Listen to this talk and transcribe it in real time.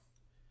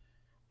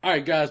All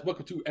right, guys,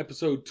 welcome to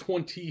episode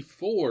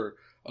 24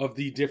 of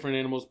the Different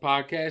Animals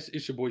podcast.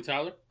 It's your boy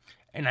Tyler.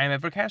 And I'm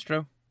Ever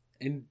Castro.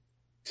 And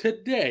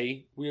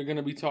today we are going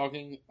to be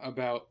talking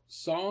about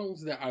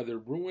songs that either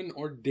ruin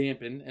or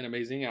dampen an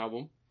amazing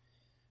album.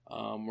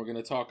 We're going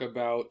to talk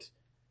about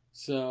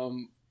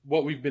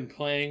what we've been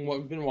playing, what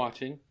we've been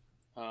watching.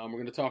 We're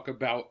going to talk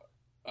about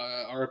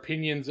our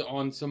opinions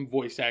on some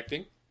voice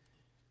acting.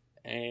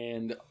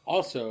 And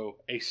also,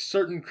 a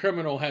certain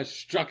criminal has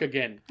struck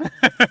again.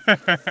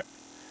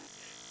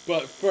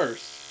 But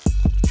first,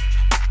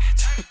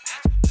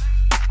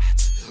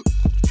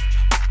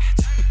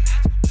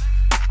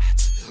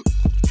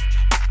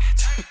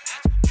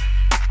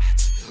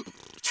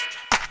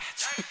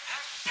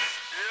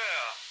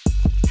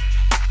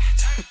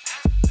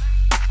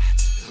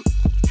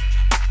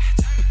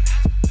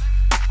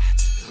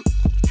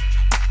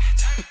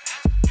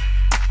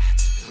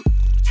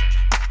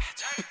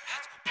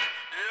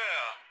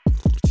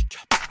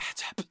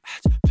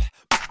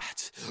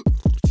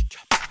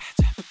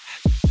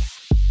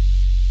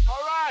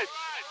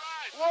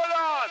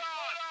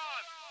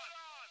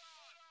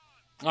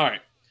 all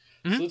right.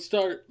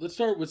 So let's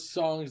start with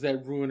songs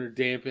that ruin or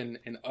dampen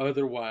an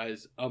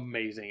otherwise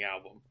amazing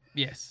album.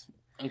 Yes.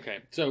 Okay.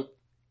 So,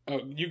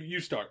 you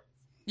start.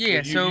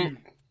 Yeah. You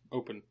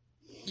open.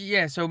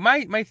 Yeah. So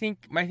my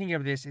thinking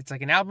of this, it's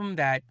like an album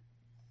that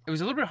it was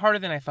a little bit harder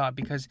than I thought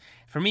because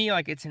for me,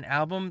 like it's an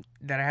album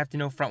that I have to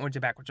know frontwards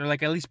and backwards, or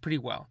like at least pretty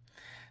well,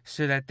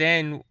 so that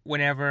then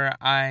whenever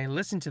I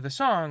listen to the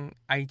song,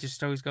 I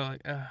just always go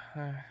like,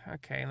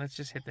 okay, let's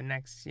just hit the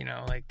next,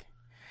 like.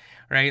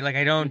 Right, like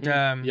I don't,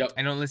 I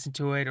don't listen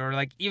to it, or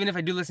like even if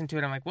I do listen to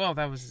it, I'm like, well,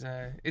 that was.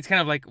 It's kind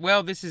of like,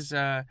 well, this is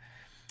when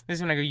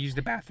I go use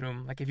the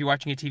bathroom. Like if you're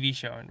watching a TV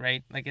show,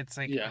 right? Like it's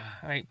like,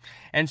 right.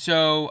 And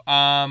so,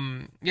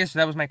 so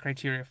that was my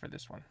criteria for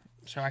this one.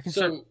 So I can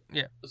start.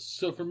 Yeah.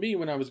 So for me,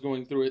 when I was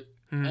going through it,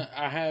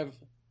 I have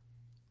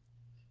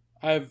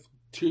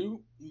two.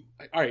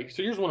 All right.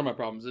 So here's one of my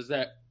problems: is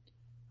that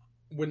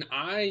when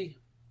I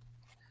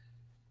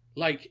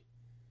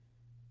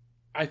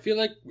feel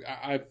like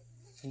I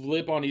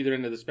flip on either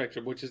end of the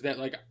spectrum, which is that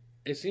like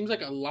it seems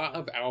like a lot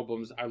of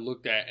albums I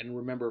looked at and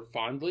remember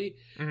fondly,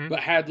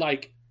 but had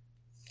like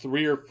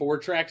 3 or 4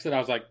 tracks that I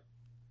was like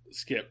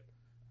skip,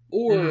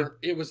 or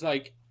it was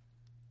like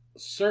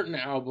certain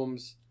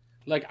albums.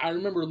 Like I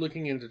remember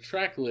looking into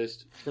track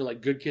list for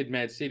like Good Kid,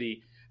 Mad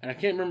City, and I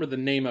can't remember the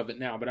name of it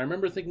now, but I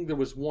remember thinking there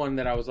was one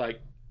that I was like,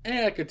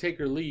 I could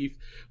take or leave.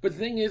 But the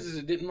thing is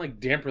it didn't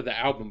like damper the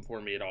album for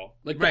me at all.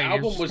 Like the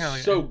album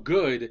was so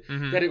good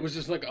that it was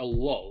just like a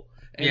lull.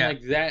 And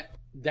like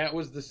that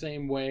was the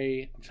same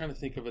way. I'm trying to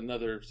think of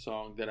another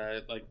song that I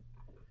like,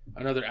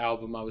 another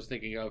album I was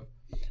thinking of.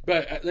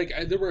 But like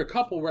there were a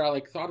couple where I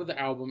like thought of the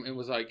album and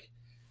was like,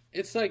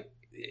 it's like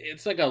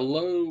a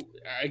lull,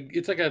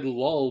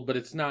 but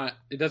it's not.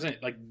 It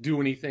doesn't like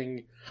do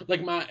anything. Like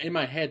in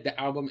my head, the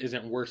album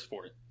isn't worse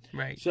for it.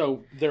 Right.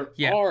 So there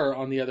are,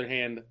 on the other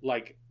hand,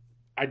 like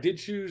I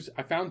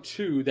found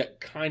 2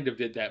 that kind of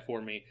did that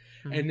for me,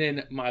 and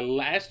then my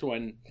last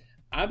one.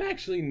 I'm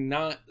actually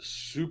not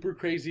super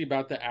crazy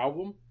about the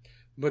album,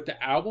 but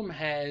the album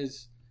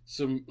has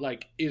some,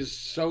 like, is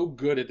so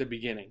good at the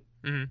beginning.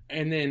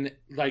 And then,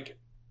 like,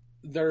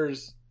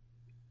 there's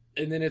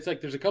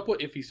a couple of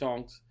iffy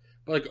songs,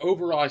 but, like,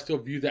 overall, I still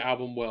view the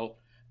album well.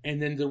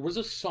 And then there was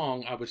a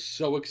song I was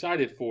so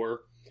excited for,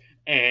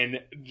 and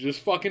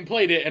just fucking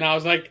played it, and I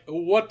was like,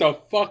 what the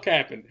fuck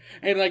happened?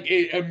 And like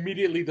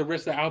immediately the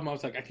rest of the album I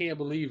was like, I can't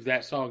believe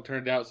that song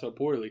turned out so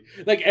poorly.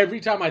 Like every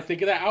time I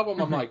think of that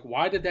album I'm like,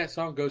 why did that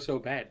song go so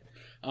bad?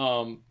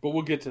 But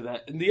we'll get to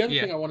that. And the other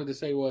thing I wanted to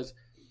say was,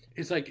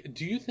 it's like,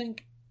 do you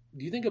think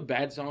a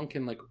bad song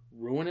can like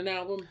ruin an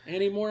album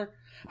anymore?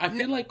 I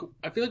feel like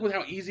with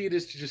how easy it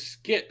is to just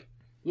skip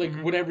like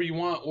whatever you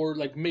want, or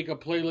like make a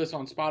playlist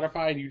on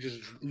Spotify and you just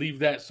leave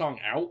that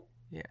song out.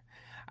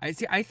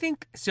 I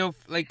think so.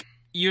 Like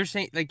you're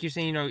saying,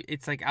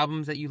 it's like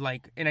albums that you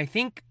like, and I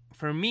think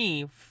for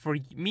me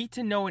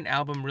to know an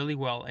album really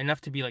well enough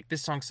to be like,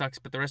 this song sucks,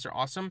 but the rest are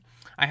awesome.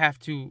 I have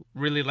to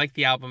really like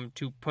the album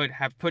to put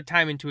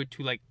time into it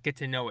to like get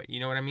to know it.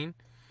 You know what I mean?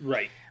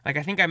 Right. Like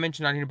I think I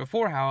mentioned on here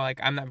before how like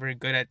I'm not very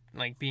good at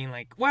like being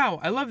like, wow,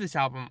 I love this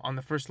album on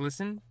the first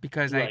listen,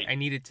 because I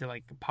need it to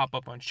like pop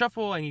up on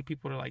shuffle. I need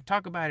people to like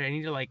talk about it. I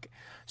need to like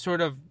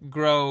sort of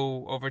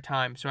grow over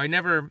time. So I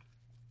never.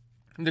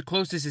 The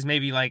closest is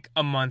maybe like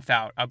a month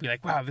out. I'll be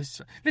like, wow,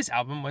 this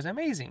album was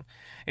amazing.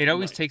 It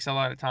always takes a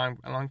long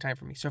time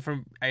for me. So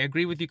I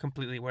agree with you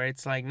completely, where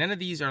it's like none of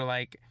these are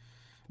like,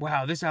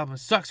 wow, this album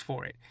sucks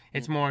for it.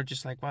 It's more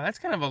just like, wow, that's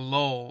kind of a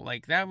lull.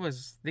 Like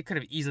they could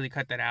have easily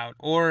cut that out.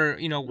 Or,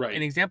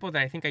 an example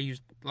that I think I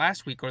used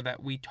last week, or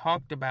that we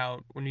talked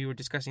about when we were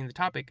discussing the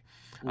topic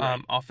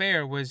off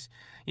air, was,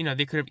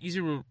 they could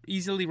have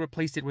easily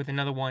replaced it with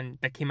another one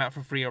that came out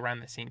for free around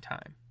the same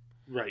time.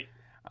 Right.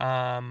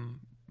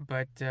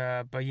 But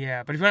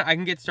if you want, I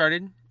can get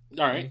started.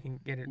 All right. You can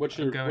get it. What's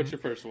your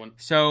first one?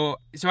 So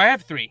I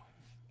have 3.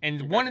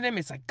 And one of them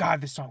is like,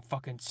 God, this song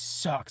fucking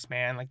sucks,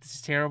 man. Like, this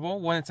is terrible.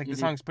 One, it's like, the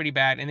song's pretty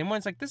bad. And then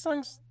one's like, this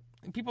song's,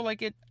 people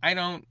like it. I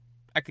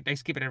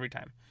skip it every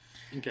time.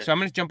 Okay. So I'm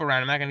going to jump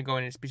around. I'm not going to go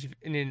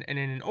in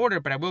an order,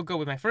 but I will go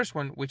with my first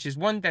one, which is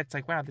one that's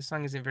like, wow, this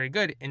song isn't very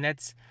good. And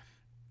that's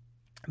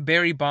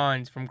Barry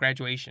Bonds from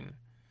Graduation.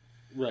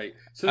 Right.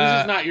 So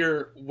this is not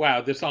your,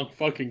 wow, this song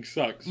fucking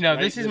sucks. No,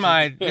 right?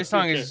 This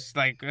song is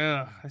like,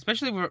 ugh.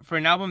 Especially for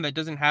an album that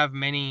doesn't have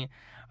many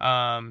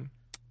songs.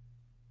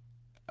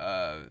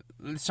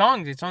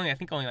 It's only, I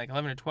think, only like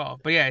 11 or 12.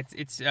 But yeah,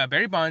 it's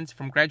Barry Bonds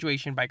from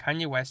Graduation by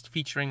Kanye West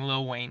featuring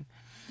Lil Wayne.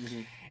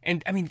 Mm-hmm.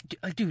 And I mean,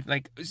 like, dude,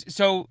 like,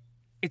 so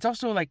it's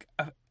also like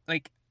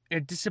a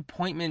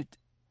disappointment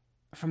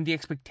from the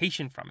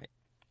expectation from it.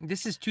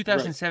 This is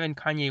 2007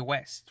 Kanye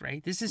West,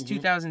 right? This is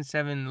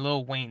 2007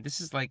 Lil Wayne. This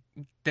is like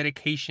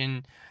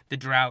Dedication, The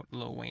Drought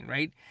Lil Wayne,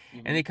 right?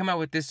 Mm-hmm. And they come out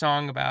with this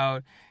song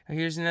about,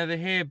 here's another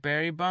hit,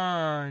 Barry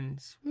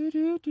Bonds. And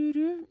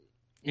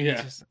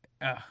it's just,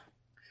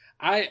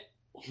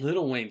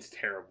 Lil Wayne's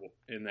terrible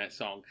in that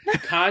song.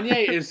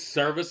 Kanye is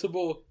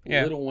serviceable.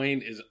 Yeah. Lil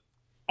Wayne is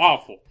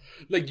awful.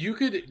 Like, you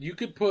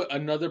could put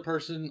another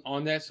person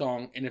on that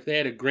song, and if they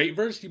had a great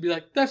verse, you'd be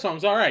like, that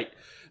song's all right.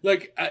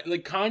 Like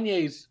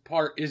Kanye's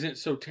part isn't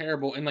so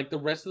terrible, and like the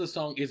rest of the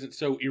song isn't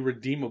so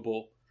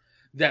irredeemable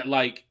that,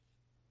 like,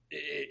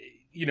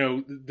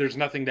 there's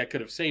nothing that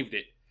could have saved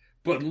it.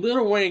 But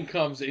Lil Wayne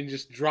comes and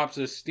just drops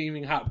a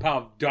steaming hot pile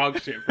of dog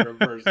shit for a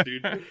verse,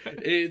 dude.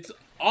 It's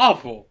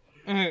awful.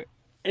 And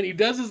he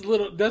does his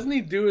little, doesn't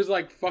he do his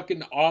like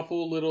fucking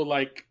awful little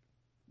like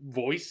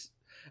voice?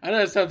 I know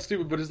that sounds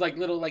stupid, but it's like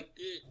little like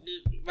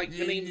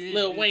the name's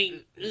Lil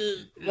Wayne.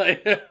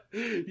 Like,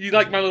 you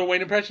like my Lil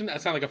Wayne impression? I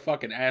sound like a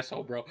fucking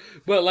asshole, bro.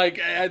 But like,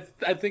 I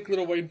think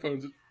Lil Wayne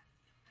phones.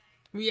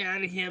 We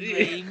out of here,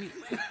 baby.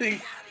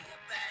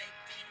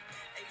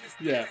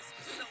 Yeah,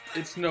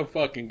 it's no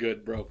fucking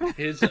good, bro.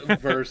 His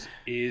verse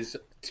is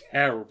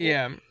terrible.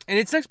 Yeah, and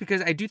it sucks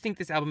because I do think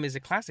this album is a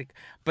classic,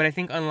 but I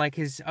think unlike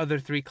his other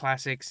three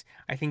classics,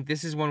 I think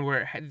this is one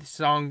where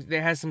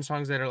there has some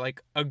songs that are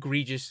like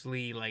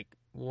egregiously like,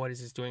 what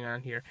is this doing on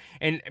here?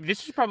 And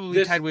this is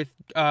probably tied with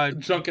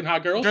Drunken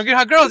Hot Girls. Drunken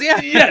Hot Girls, yeah.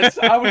 Yes,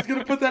 I was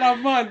gonna put that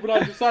on mine, but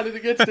I decided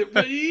against it.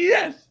 But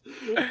yes,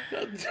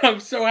 I'm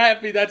so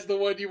happy that's the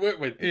one you went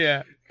with.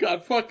 Yeah.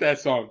 God, fuck that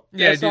song.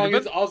 That song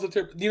is also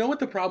terrible. You know what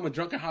the problem with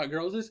Drunken Hot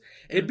Girls is?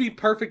 It'd be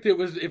perfect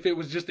if it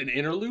was just an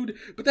interlude,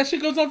 but that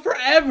shit goes on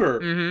forever.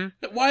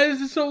 Mm-hmm. Why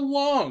is it so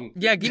long?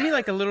 Yeah, give me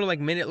like a little like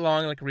minute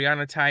long like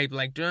Rihanna type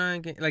like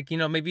drunk, like,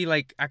 maybe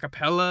like a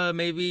cappella,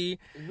 maybe,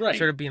 right?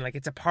 Sort of being like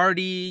it's a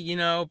party,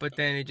 but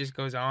then it just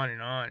goes on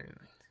and on.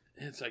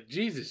 It's like,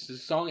 Jesus, does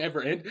the song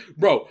ever end?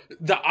 Bro,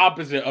 the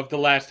opposite of the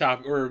last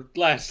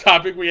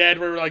topic we had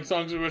where like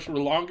songs we wish were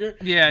longer.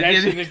 Yeah. That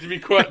shit needs to be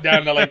cut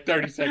down to like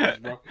 30 seconds,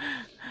 bro.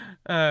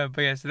 But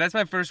yeah, so that's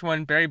my first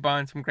one, Barry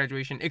Bonds from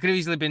Graduation. It could have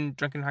easily been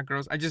Drunken Hot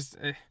Girls. It's just,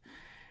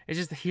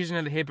 here's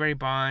another hit, Barry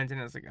Bonds,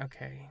 and I was like,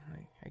 okay,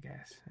 I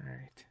guess. All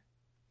right.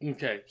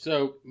 Okay,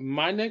 so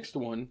my next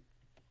one,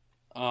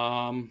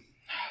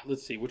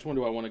 let's see, which one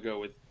do I want to go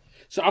with?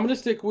 So I'm going to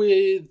stick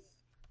with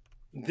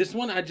this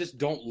one. I just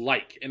don't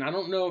like, and I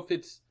don't know if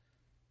it's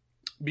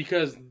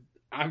because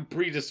I'm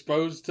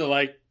predisposed to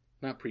like,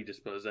 not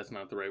predisposed, that's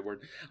not the right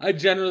word. I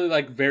generally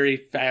like very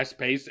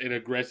fast-paced and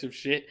aggressive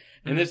shit,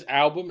 and this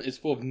album is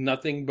full of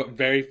nothing but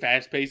very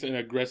fast-paced and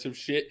aggressive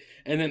shit,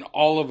 and then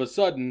all of a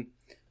sudden,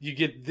 you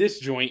get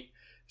this joint,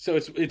 so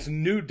it's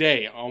New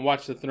Day on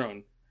Watch the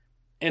Throne,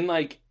 and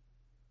like,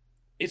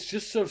 it's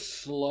just so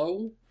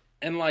slow,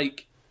 and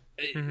like,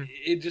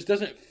 it just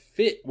doesn't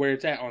fit where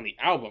it's at on the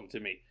album to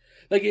me.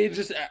 Like, it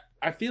just,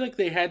 I feel like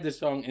they had this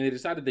song and they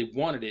decided they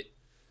wanted it.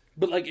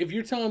 But, like, if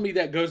you're telling me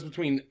that goes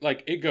between,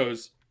 like, it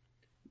goes,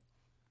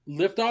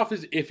 Lift Off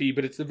is iffy,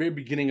 but it's the very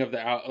beginning of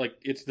the album. Like,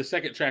 it's the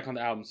second track on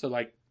the album. So,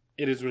 like,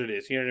 it is what it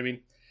is. You know what I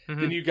mean?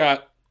 Mm-hmm. Then you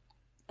got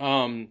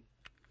Them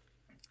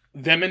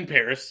in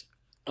Paris,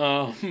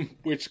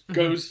 which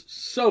goes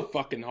so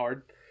fucking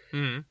hard.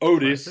 Mm-hmm.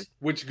 Otis, classic,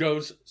 which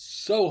goes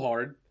so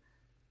hard.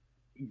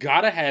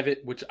 Gotta Have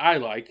It, which I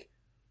like.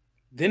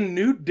 Then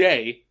New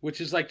Day, which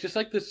is like just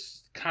like this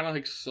kind of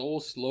like soul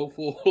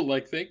slowful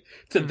like thing.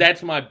 To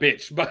That's My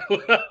Bitch, but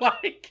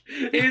like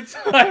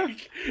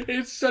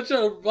it's such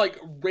a like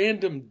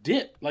random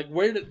dip. Like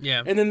where did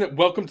And then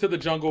Welcome to the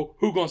Jungle,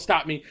 Who Gonna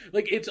Stop Me?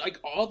 Like it's like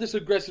all this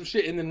aggressive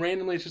shit, and then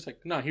randomly it's just like,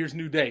 nah, here's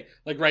New Day,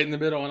 like right in the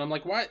middle, and I'm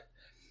like, what?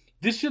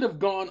 This should have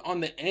gone on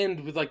the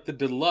end with like the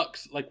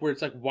deluxe, like where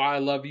it's like Why I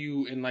Love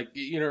You, and like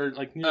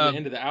like near the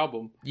end of the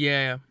album.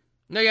 Yeah.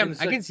 No, yeah,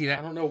 I can see that.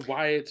 I don't know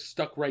why it's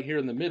stuck right here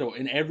in the middle.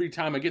 And every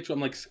time I get to it,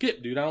 I'm like,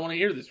 skip, dude. I don't want to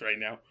hear this right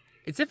now.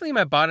 It's definitely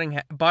my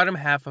bottom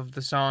half of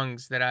the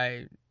songs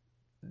that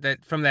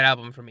from that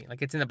album for me.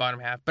 Like, it's in the bottom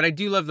half. But I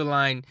do love the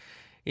line,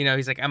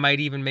 he's like, I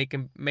might even make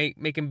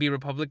him be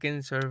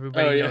Republican so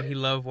everybody know he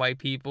love white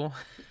people.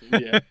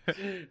 Yeah.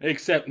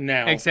 Except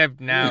now.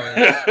 Except now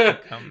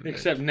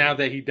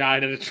that he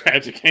died in a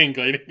tragic hand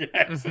gliding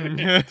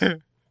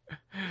accident.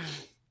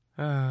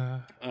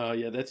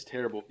 Yeah, that's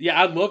terrible.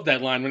 Yeah, I loved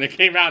that line when it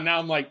came out. Now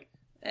I'm like,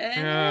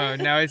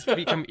 now it's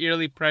become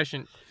eerily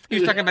prescient. He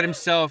was talking about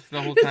himself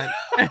the whole time.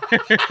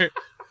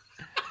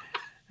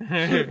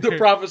 The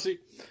prophecy.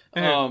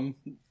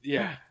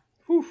 Yeah.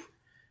 Whew.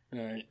 All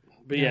right.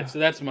 But yeah, so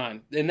that's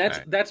mine. And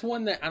that's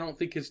one that I don't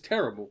think is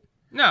terrible.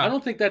 No. I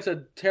don't think that's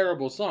a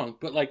terrible song,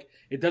 but like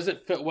it doesn't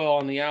fit well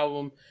on the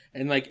album,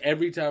 and like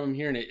every time I'm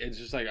hearing it, it's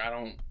just like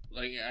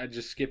I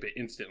just skip it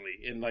instantly,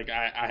 and like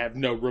I have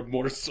no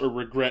remorse or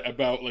regret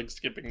about like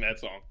skipping that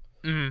song.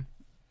 Mm-hmm.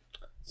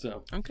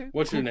 So okay,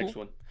 what's your next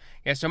one?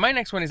 Yeah, so my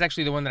next one is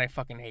actually the one that I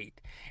fucking hate,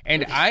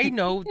 and I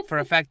know for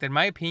a fact that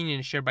my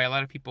opinion is shared by a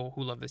lot of people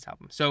who love this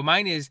album. So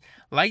mine is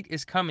 "Light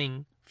Is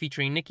Coming"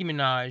 featuring Nicki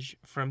Minaj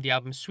from the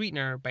album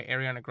 "Sweetener" by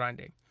Ariana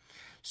Grande.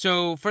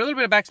 So for a little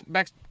bit of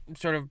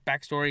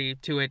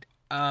backstory to it,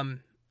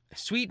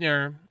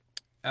 Sweetener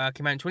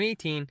came out in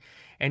 2018,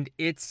 and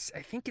I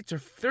think it's her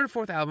third or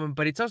fourth album,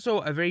 but it's also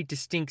a very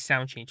distinct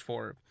sound change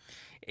for her.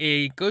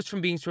 It goes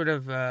from being sort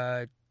of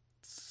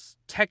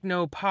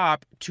techno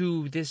pop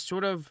to this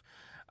sort of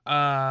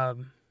how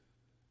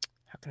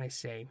can I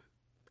say?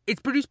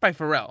 It's produced by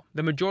Pharrell.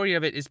 The majority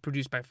of it is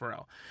produced by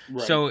Pharrell.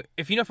 Right. So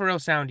if you know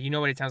Pharrell's sound, you know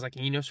what it sounds like,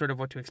 and you know sort of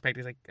what to expect.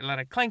 It's like a lot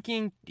of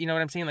clanking. You know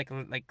what I'm saying?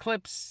 Like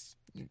clips.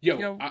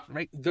 Yo,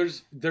 right?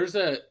 This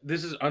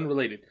is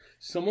unrelated.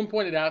 Someone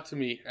pointed out to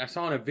me, I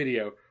saw in a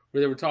video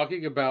where they were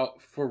talking about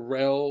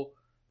Pharrell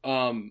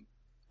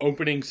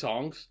opening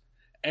songs,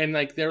 and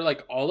like they're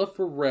like all of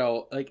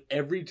Pharrell, like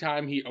every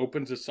time he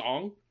opens a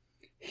song,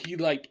 he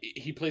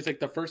plays like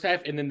the first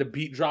half and then the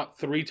beat drop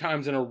 3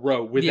 times in a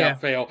row without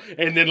fail,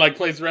 and then like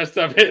plays the rest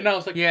of it. And I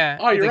was like,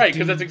 oh, you're right,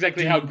 because that's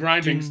exactly how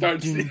grinding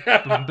starts. Or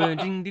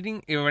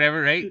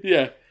whatever, right?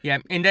 Yeah. Yeah,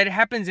 and that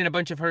happens in a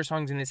bunch of her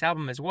songs in this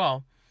album as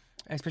well.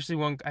 Especially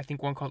one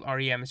called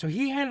REM. So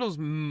he handles,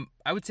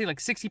 I would say, like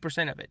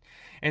 60% of it.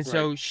 And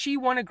so she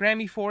won a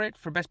Grammy for it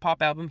for Best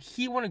Pop Album.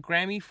 He won a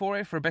Grammy for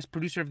it for Best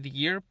Producer of the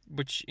Year,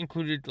 which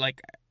included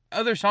like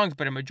other songs,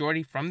 but a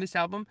majority from this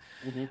album.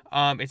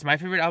 Mm-hmm. It's my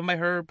favorite album by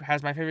her,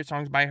 has my favorite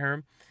songs by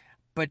her.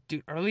 But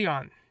dude, early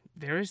on,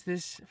 there is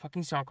this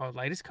fucking song called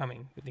Light Is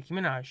Coming with Nicki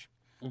Minaj.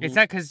 Mm-hmm. It's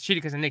not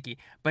because of Nicki,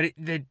 but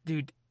it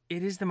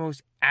is the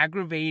most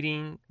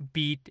aggravating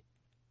beat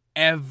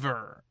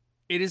ever.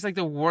 It is like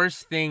the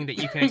worst thing that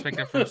you can expect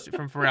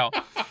from Pharrell.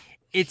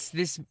 It's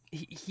this.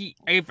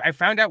 I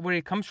found out where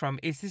it comes from.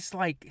 It's this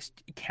like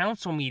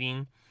council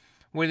meeting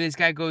where this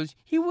guy goes,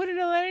 he wouldn't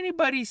let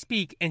anybody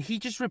speak, and he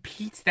just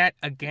repeats that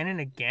again and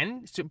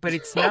again. So, but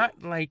it's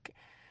not like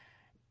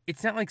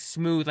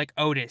smooth like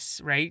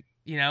Otis, right?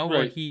 You know,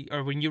 right.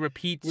 Or when you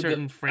repeat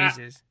certain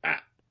phrases.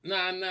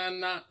 Nah.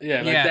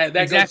 Yeah, like that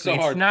exactly. Goes so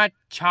hard. It's not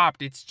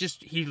chopped. It's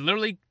just he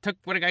literally took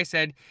what a guy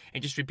said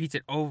and just repeats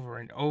it over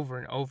and over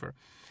and over.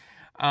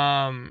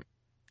 And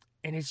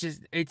it's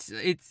just,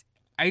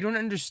 I don't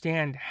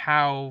understand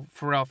how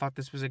Pharrell thought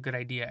this was a good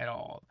idea at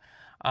all.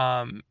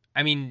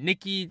 I mean,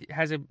 Nicki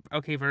has a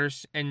okay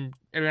verse and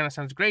Ariana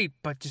sounds great,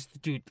 but just,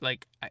 dude,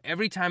 like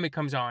every time it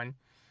comes on,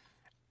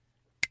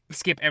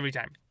 skip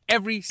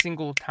every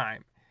single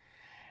time.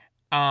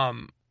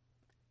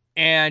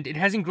 And it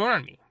hasn't grown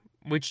on me.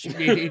 Which I've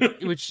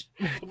listened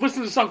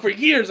to the song for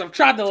years. I've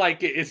tried to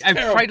like it. I've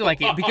tried to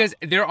like it because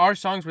there are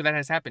songs where that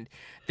has happened.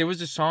 There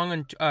was a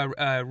song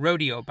on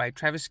Rodeo by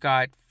Travis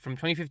Scott from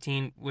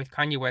 2015 with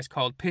Kanye West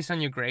called "Piss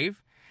on Your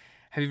Grave."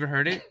 Have you ever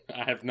heard it?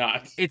 I have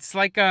not. It's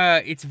like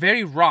it's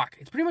very rock.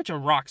 It's pretty much a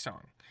rock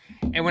song.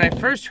 And when I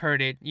first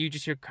heard it, you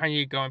just hear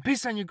Kanye going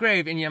 "Piss on Your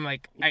Grave," and I'm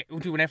like,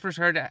 dude. When I first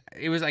heard it,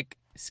 it was like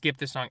skip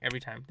this song every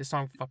time. This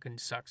song fucking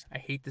sucks. I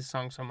hate this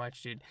song so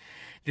much, dude.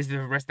 The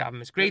rest of the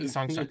album is great. The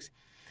song sucks.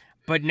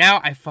 But now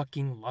I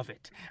fucking love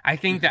it. I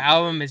think the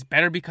album is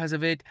better because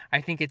of it.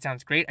 I think it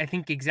sounds great. I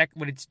think exactly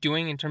what it's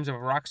doing in terms of a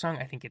rock song,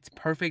 I think it's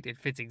perfect. It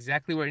fits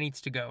exactly where it needs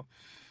to go.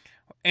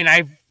 And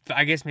I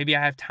guess maybe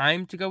I have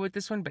time to go with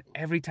this one, but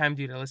every time,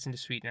 dude, I listen to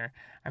Sweetener,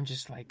 I'm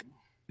just like,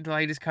 the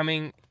light is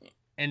coming,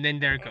 and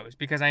then there it goes,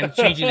 because I'm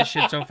changing the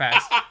shit so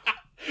fast.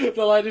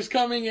 The light is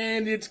coming,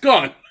 and it's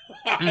gone.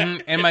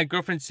 Mm-hmm. And my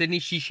girlfriend Sydney,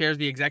 she shares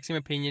the exact same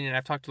opinion, and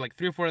I've talked to like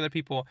 3 or 4 other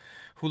people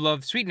who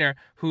love Sweetener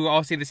who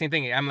all say the same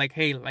thing. I'm like,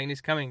 hey, Light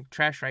Is Coming,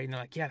 trash, right? And they're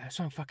like, yeah, that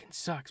song fucking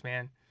sucks,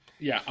 man.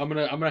 Yeah, I'm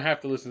gonna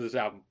have to listen to this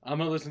album.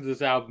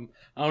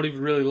 I don't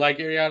even really like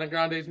Ariana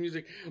Grande's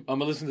music. I'm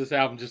gonna listen to this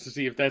album just to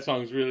see if that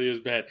song really is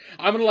bad.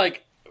 I'm gonna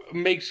like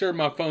make sure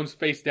my phone's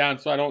face down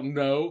so I don't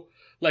know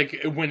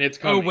like when it's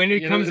coming. Oh, when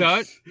it comes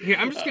out?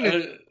 Yeah, I'm just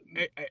gonna.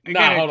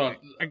 Hold on.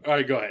 All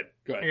right, go ahead.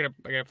 I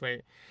gotta play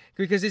it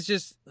because it's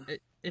just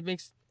it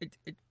makes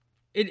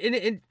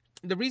it.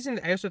 The reason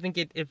I also think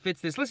it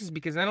fits this list is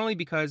because not only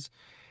because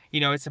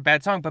it's a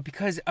bad song, but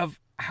because of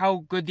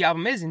how good the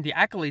album is and the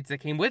accolades that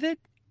came with it.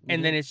 Mm-hmm.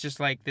 And then it's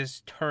just like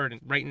this turd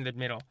right in the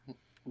middle.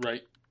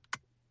 Right.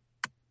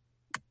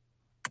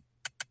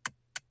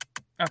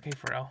 Okay,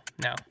 Pharrell.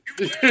 No.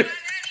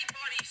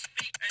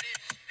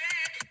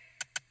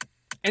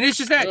 And it's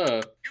just that.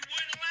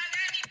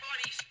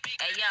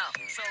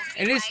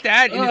 And it's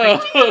that. And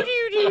it's like,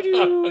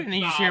 And then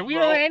you just hear, we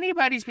don't let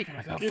anybody speak. I'm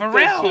like, oh,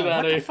 Pharrell,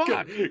 what the fuck?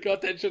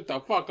 Got that shit the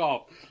fuck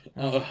off.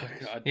 Oh,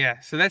 God. Yeah,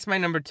 so that's my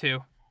number 2.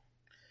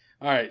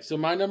 All right, so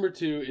my number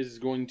 2 is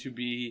going to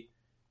be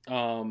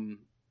a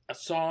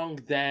song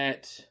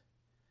that,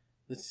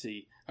 let's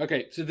see.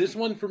 Okay, so this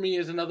one for me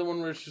is another one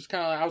where it's just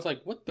kind of, I was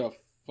like, what the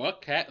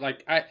fuck?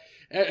 Like, I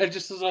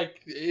just was like,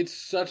 it's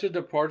such a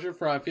departure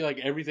from, I feel like,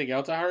 everything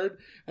else I heard.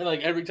 And, like,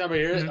 every time I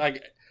hear it,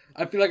 like,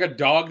 I feel like a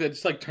dog that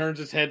just, like, turns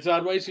its head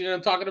sideways. You know what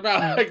I'm talking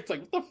about? Like, it's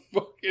like, what the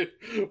fuck?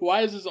 Why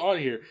is this on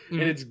here?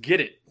 And it's Get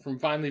It from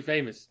Finally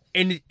Famous.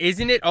 And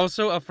isn't it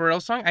also a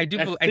Pharrell song? I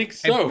think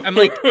so. I'm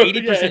like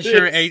 80%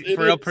 sure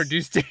Pharrell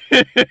produced it.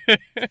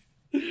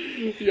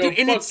 Yo, dude,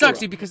 and it sucks,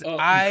 dude, because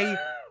I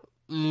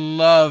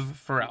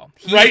love Pharrell.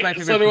 He's my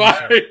favorite so do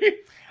producer.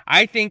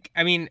 I think,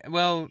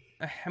 well,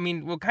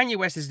 Kanye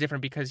West is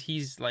different because he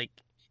is like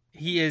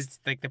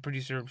the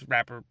producer,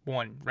 rapper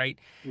one, right?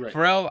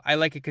 Pharrell, I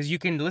like it because you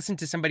can listen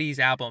to somebody's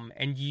album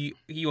and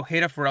you'll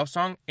hit a Pharrell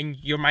song and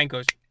your mind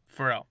goes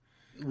Pharrell,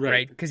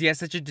 right? Because he has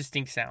such a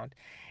distinct sound,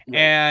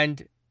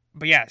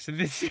 but yeah, so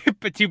this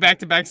but 2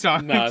 back-to-back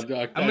songs. Nah, I'm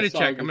gonna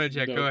check.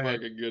 Go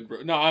ahead. Good,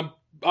 bro. No,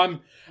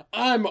 I'm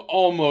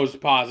almost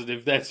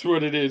positive that's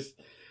what it is.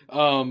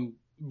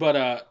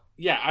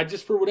 Yeah, I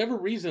just, for whatever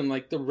reason,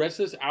 like, the rest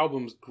of this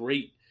album's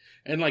great.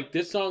 And, like,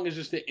 this song is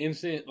just an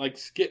instant, like,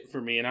 skip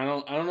for me. And I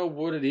don't know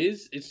what it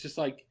is. It's just,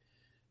 like,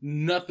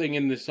 nothing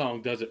in this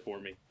song does it for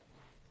me.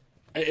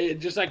 It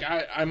just, like,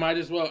 I might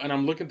as well, and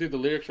I'm looking through the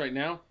lyrics right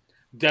now,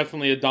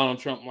 definitely a Donald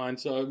Trump line.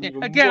 So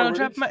Donald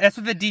Trump, that's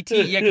what the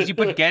DT, yeah, because you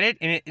put Get It,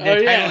 and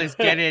the title is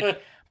Get It,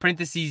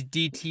 parentheses,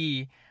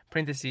 DT,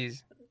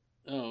 parentheses.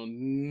 Oh,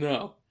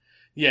 no.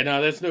 Yeah,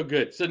 no, that's no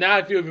good. So now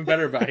I feel even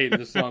better about hating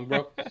this song,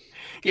 bro.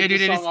 Yeah,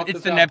 dude,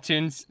 it's the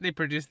Neptunes. They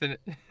produced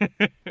it.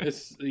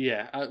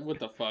 What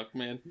the fuck,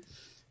 man?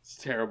 It's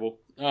terrible.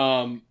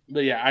 But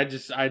yeah, I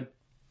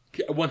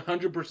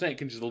 100%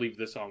 can just leave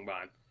this song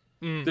behind.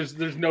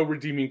 There's no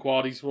redeeming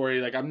qualities for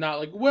it. Like, I'm not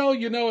like, well,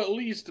 at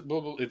least, blah,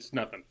 blah. It's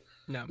nothing.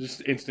 No.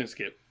 Just instant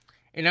skip.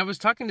 And I was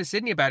talking to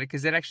Sydney about it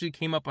because it actually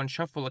came up on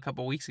Shuffle a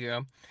couple weeks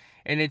ago.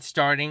 And it's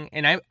starting,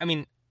 and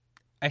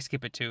I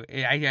skip it too.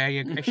 I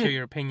share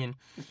your opinion.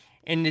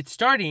 And it's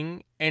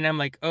starting, and I'm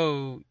like,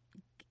 oh,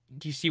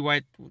 do you see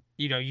what,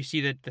 you see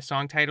the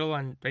song title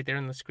on right there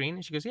on the screen?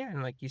 And she goes, yeah. And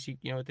I'm like, you see,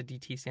 what the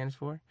DT stands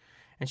for?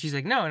 And she's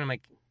like, no. And I'm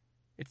like,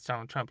 it's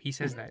Donald Trump. He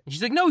says that. And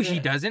she's like, no, he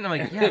doesn't. I'm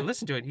like, yeah,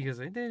 listen to it. He goes,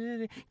 like,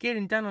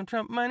 getting Donald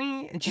Trump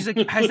money. And she's like,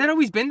 has that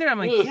always been there? I'm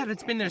like, yeah,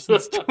 that's been there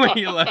since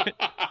 2011.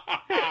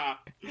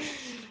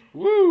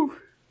 Woo.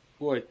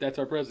 Boy, that's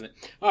our president.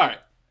 All right.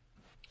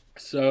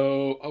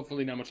 So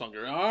hopefully not much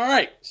longer. All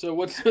right. So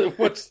what's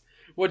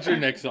your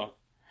next song?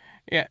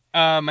 Yeah.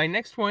 My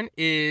next one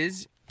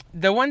is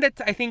the one that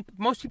I think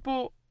most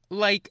people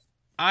like.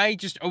 I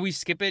just always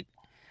skip it.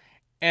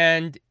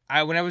 And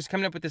when I was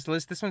coming up with this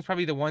list, this one's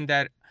probably the one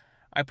that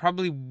I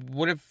probably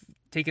would have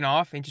taken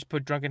off and just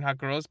put Drunken Hot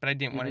Girls, but I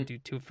didn't want to do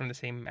 2 from the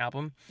same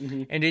album.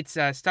 Mm-hmm. And it's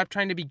Stop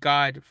Trying to Be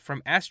God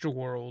from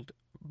Astroworld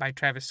by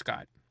Travis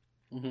Scott.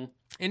 Mm-hmm.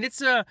 And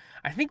it's I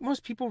think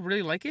most people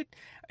really like it.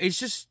 It's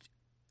just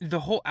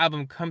the whole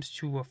album comes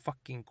to a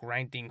fucking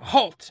grinding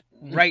halt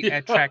right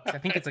at tracks. I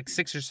think it's like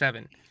 6 or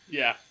 7.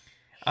 Yeah.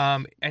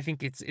 I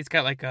think it's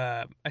got like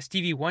a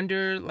Stevie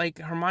Wonder like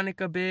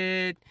harmonica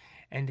bit,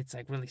 and it's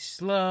like really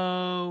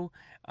slow.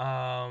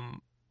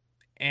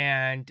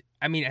 And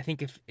I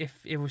think if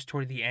it was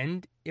toward the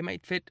end, it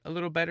might fit a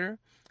little better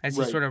as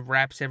he sort of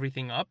wraps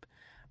everything up.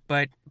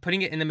 But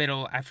putting it in the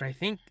middle after, I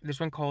think there's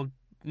one called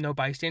No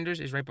Bystanders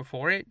is right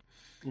before it.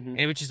 Mm-hmm.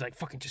 And which is like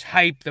fucking just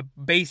hype. The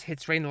bass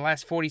hits right in the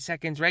last 40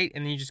 seconds, right?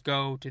 And then you just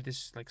go to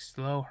this like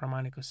slow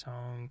harmonica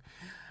song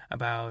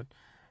about,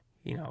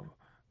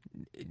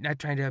 not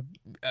trying to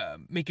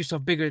make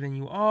yourself bigger than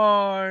you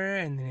are.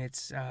 And then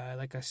it's I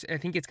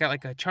think it's got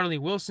like a Charlie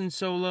Wilson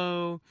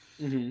solo.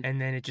 Mm-hmm. And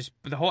then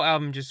the whole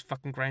album just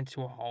fucking grinds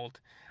to a halt.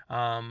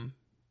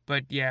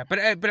 But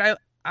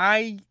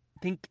I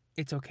think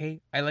it's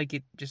okay. I like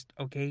it just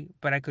okay.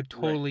 But I could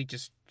totally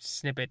just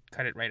snip it,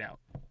 cut it right out.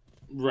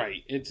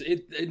 Right.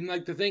 And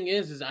like the thing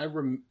is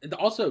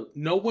also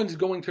no one's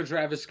going to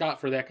Travis Scott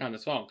for that kind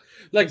of song.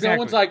 Like exactly. No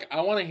one's like, I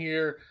want to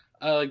hear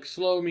like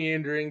slow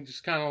meandering,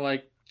 just kind of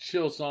like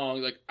chill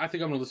song. Like I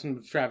think I'm gonna listen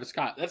to Travis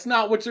Scott. That's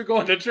not what you're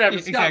going to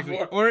Travis Scott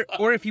for.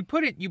 Or if you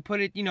put it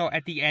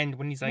at the end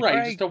when he's like, right, all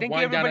right, thank you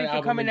everybody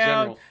for coming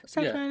out.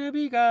 Stop trying to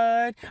be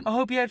God. I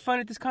hope you had fun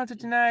at this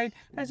concert tonight.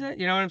 That's it.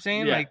 You know what I'm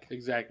saying? Yeah, like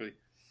exactly.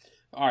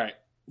 All right.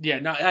 Yeah.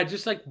 No, I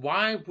just like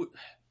why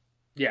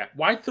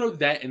throw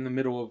that in the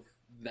middle of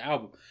the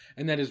album?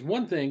 And that is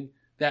one thing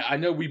that I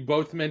know we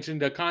both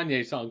mentioned a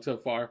Kanye song so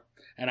far,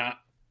 and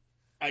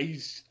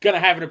he's gonna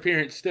have an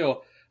appearance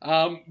still.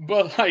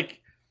 But like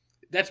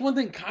that's one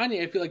thing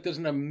Kanye I feel like does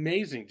an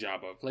amazing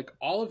job of. Like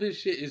all of his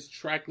shit is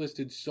track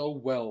listed so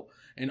well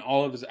in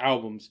all of his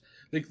albums.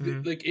 Like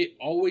like it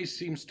always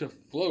seems to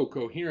flow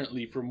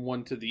coherently from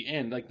one to the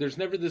end. Like there's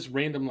never this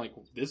random like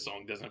this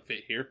song doesn't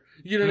fit here.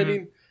 You know what I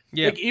mean?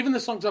 Yeah. Like even the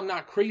songs I'm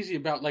not crazy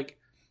about, like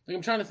Like,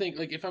 I'm trying to think,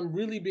 like, if I'm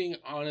really being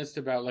honest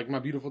about, like, My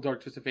Beautiful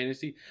Dark Twisted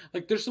Fantasy,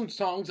 like, there's some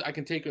songs I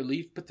can take or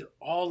leave, but they're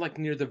all, like,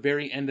 near the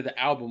very end of the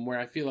album where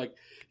I feel like,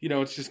 you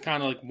know, it's just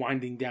kind of, like,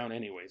 winding down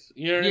anyways.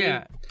 You know what I mean?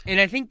 Yeah, and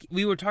I think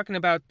we were talking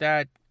about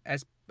that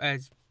as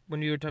when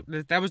we were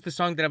talking. That was the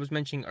song that I was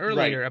mentioning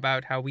earlier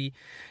about how we,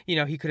 you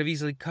know, he could have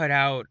easily cut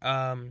out.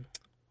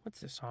 What's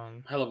the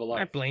song? Hell of a Life.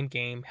 Not Blame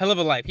Game. Hell of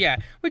a Life. Yeah,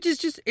 which is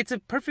just it's a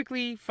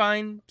perfectly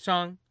fine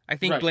song. I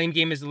think Blame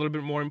Game is a little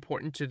bit more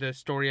important to the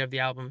story of the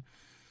album.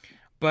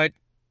 But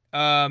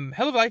Hell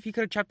of a Life, he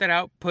could have chopped that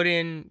out, put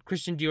in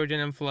Christian Dior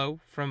Denim Flow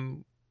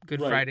from Good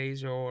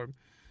Fridays, or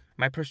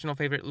my personal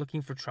favorite,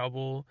 Looking for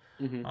Trouble,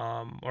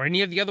 or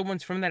any of the other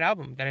ones from that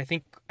album. That I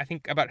think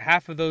about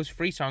half of those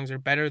free songs are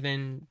better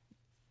than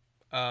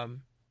that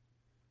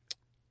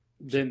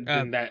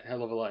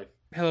Hell of a Life.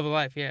 Hell of a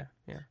Life, yeah.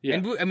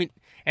 And I mean,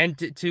 and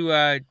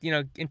to you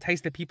know,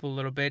 entice the people a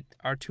little bit,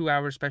 our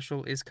 2-hour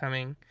special is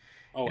coming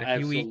in a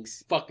few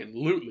weeks. Fucking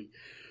lootly.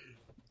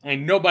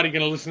 Ain't nobody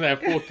gonna listen to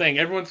that full thing.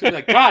 Everyone's gonna be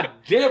like, God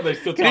damn, they're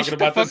still talking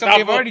about this album.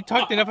 We've already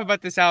talked enough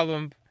about this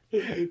album.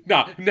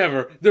 Nah,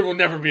 never. There will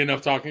never be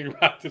enough talking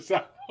about this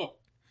album.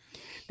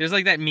 There's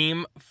like that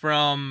meme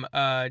from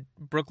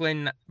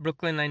Brooklyn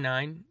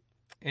Nine-Nine,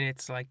 and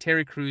it's like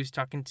Terry Crews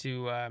talking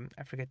to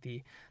I forget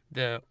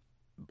the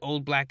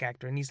old black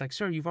actor, and he's like,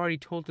 "Sir, you've already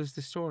told us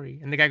the story,"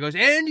 and the guy goes,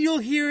 "And you'll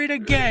hear it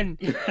again."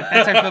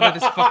 That's how I feel about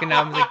this fucking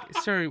album. It's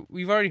like, "Sir,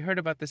 we've already heard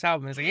about this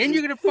album." It's like, "And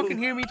you're gonna fucking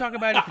hear me talk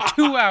about it for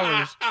 2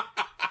 hours."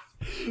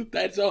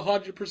 That's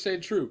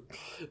 100% true,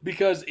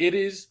 because it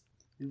is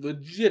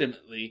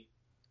legitimately,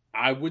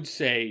 I would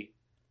say,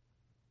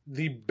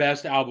 the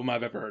best album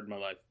I've ever heard in my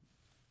life.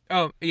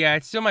 Oh yeah,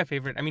 it's still my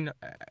favorite. I mean,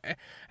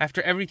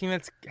 after everything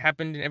that's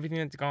happened and everything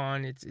that's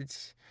gone,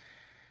 it's.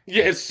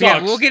 Yeah, it sucks.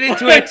 Yeah, we'll get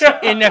into it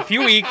in a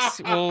few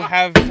weeks. We'll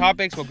have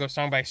topics. We'll go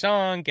song by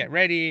song. Get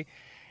ready.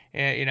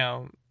 You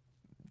know,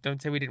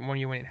 don't say we didn't warn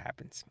you when it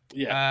happens.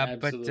 Yeah,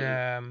 absolutely.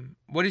 But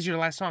what is your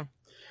last song?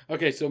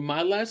 Okay, so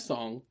my last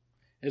song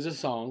is a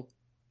song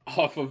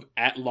off of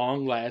At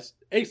Long Last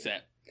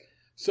ASAP.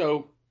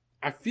 So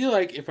I feel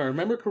like, if I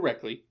remember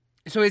correctly...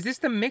 So is this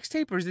the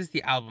mixtape or is this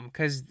the album?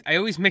 Because I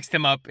always mix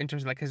them up in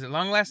terms of, like, because At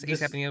Long Last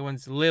ASAP and the other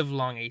one's Live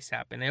Long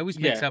ASAP. And I always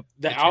mix up...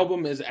 The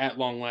album is At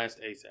Long Last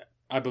ASAP,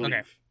 I believe.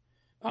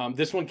 Okay.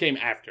 This one came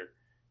after.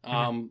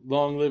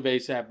 Long Live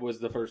ASAP was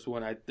the first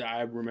one. I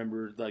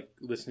remember, like,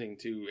 listening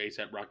to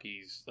ASAP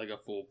Rocky's, like, a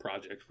full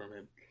project from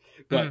him.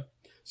 But,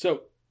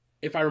 so,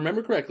 if I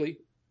remember correctly,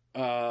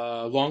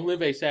 Long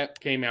Live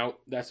ASAP came out.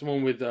 That's the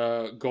one with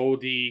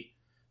Goldie,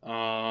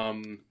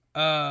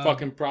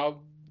 fucking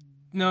Prob...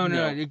 No,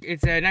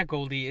 it's not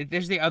Goldie.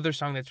 There's the other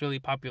song that's really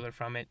popular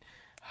from it.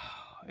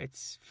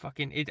 It's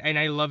fucking it, and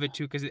I love it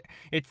too because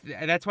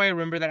that's why I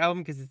remember that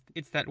album, because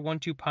it's that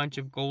 1-2 punch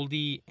of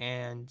Goldie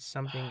and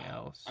something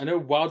else. I know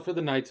Wild for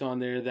the Night's on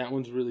there. That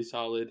one's really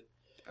solid.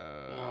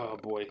 Oh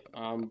boy,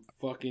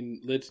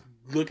 fucking let's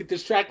look at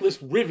this track list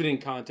riveting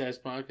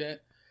contest podcast.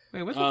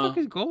 Wait, what the fuck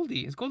is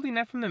Goldie? Is Goldie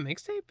not from the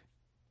mixtape?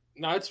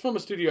 No, it's from a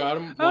studio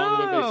album.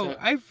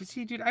 I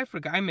see, dude. I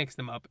forgot. I mixed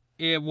them up.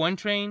 Yeah, One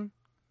Train.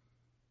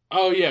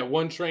 Oh, yeah,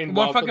 One Train.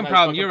 One Fucking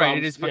Problem. You're right.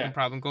 It is Fucking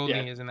Problem. Goldie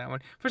is in that one.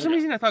 For some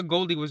reason, I thought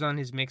Goldie was on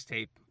his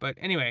mixtape. But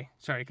anyway,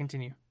 sorry,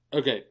 continue.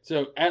 Okay,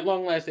 so At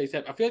Long Last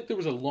ASAP, I feel like there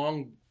was a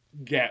long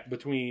gap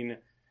between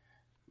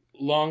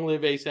Long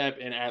Live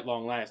ASAP and At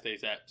Long Last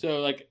ASAP.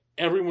 So, like,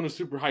 everyone was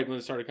super hyped when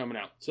it started coming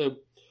out. So,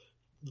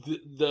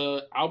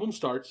 the album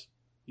starts.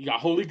 You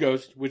got Holy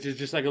Ghost, which is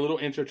just like a little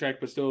intro track,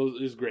 but still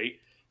is great.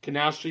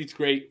 Canal Street's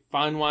great.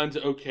 Fine Wine's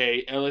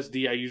okay.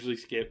 LSD I usually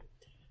skip.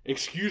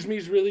 Excuse Me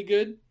is really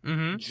good.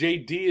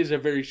 JD is a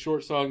very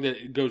short song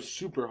that goes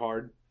super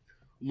hard.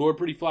 Lord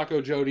Pretty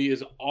Flacco Jody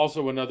is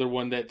also another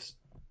one that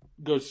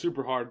goes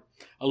super hard.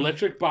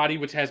 Electric Body,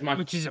 which has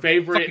my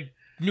favorite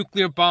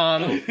nuclear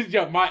bomb.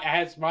 Yeah, oh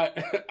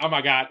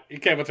my god,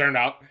 it can't turn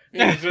out.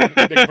 That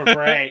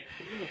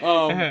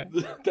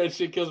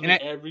shit kills me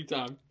every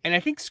time. And I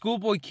think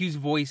Schoolboy Q's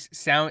voice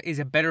is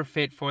a better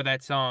fit for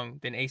that song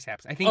than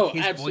ASAP's. I think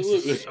his voice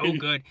is so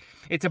good.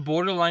 It's a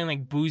borderline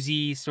like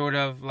boozy sort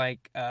of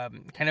like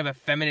kind of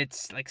effeminate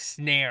like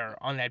snare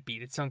on that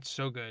beat. It sounds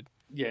so good.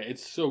 Yeah,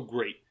 it's so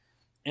great.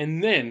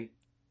 And then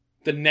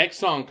the next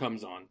song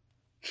comes on,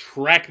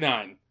 track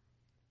 9,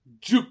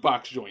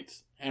 Jukebox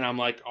Joints. And I'm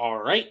like, all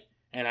right.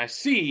 And I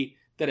see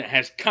that it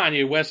has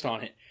Kanye West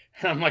on it.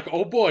 And I'm like,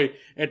 oh boy.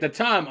 At the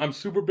time, I'm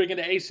super big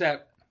into ASAP.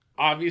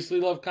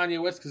 Obviously love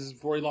Kanye West because it's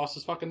before he lost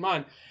his fucking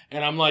mind.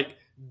 And I'm like,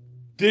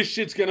 this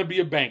shit's going to be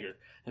a banger.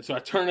 And so I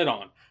turn it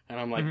on. And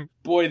I'm like,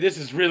 boy, this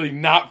is really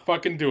not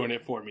fucking doing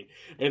it for me.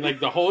 And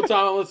like the whole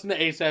time I listen to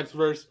ASAP's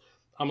verse,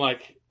 I'm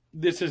like,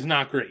 this is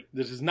not great.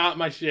 This is not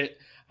my shit.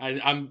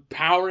 I'm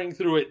powering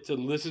through it to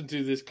listen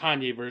to this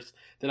Kanye verse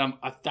that I'm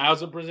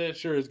 1,000%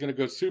 sure is going to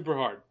go super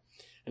hard.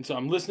 And so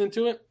I'm listening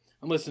to it.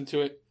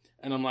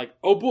 And I'm like,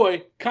 oh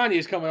boy,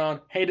 Kanye's coming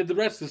on. Hated the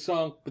rest of the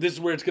song, but this is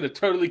where it's going to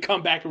totally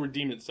come back and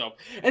redeem itself.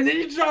 And then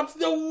he drops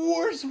the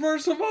worst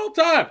verse of all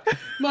time.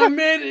 My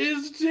man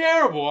is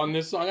terrible on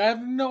this song. I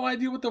have no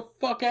idea what the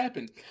fuck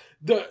happened.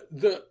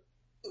 The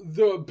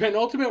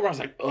penultimate where I was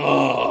like,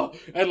 ugh,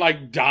 and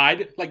like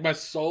died. Like my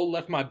soul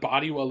left my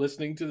body while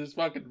listening to this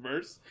fucking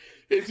verse.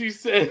 Is he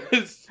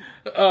says,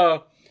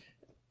 hey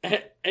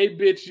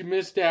bitch, you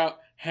missed out.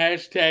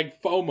 Hashtag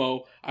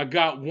FOMO. I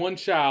got one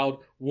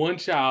child,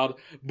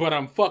 but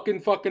I'm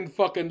fucking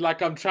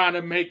like I'm trying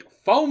to make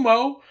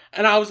FOMO.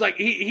 And I was like,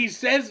 he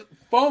says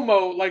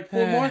FOMO like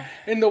 4 more,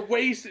 and the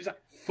way he says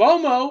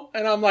FOMO,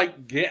 and I'm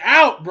like, get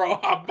out, bro.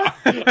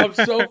 I'm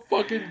so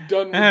fucking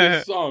done with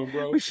this song,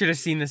 bro. We should have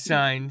seen the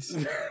signs.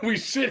 We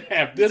should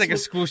have. It's like a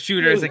school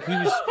shooter. It's like he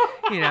was,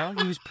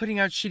 he was putting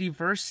out shitty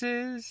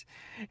verses,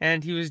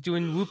 and he was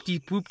doing whoop-de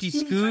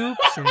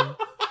scoops, and...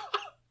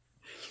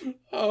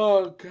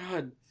 Oh,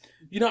 God.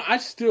 I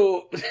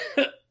still...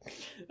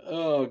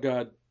 Oh,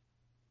 God.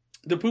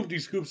 The Poop-de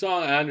Scoop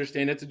song, I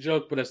understand it's a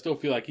joke, but I still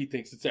feel like he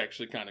thinks it's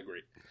actually kind of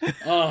great.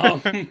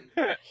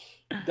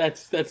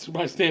 That's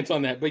my stance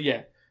on that. But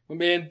yeah, my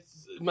man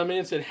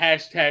said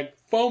hashtag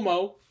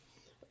FOMO.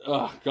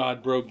 Oh,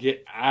 God, bro,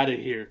 get out of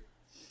here.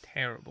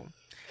 Terrible.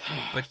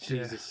 But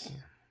Jesus.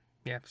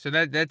 Yeah, so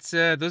that's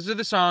those are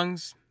the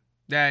songs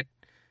that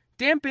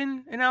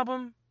dampen an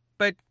album,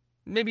 but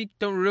maybe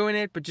don't ruin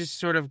it, but just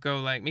sort of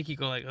make you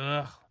go like,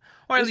 ugh.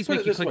 Or at least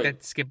make you click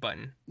that skip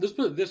button. Let's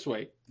put it this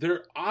way.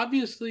 The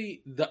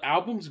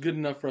album's good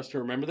enough for us to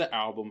remember the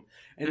album,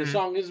 and the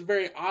song is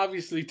very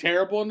obviously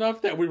terrible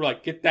enough that we were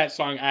like, get that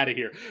song out of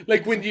here.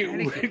 Like when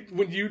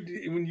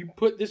you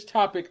put this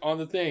topic on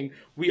the thing,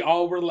 we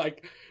all were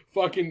like,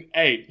 fucking,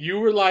 hey, you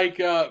were like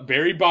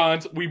Barry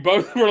Bonds. We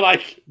both were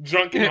like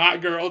drunken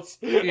hot girls.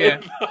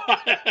 Yeah.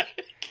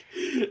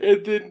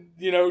 And then,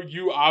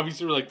 you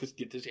obviously were like, let's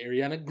get this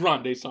Ariana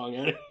Grande song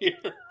out of here.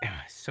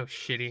 So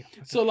shitty.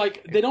 So,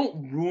 like, they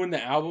don't ruin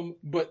the album,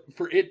 but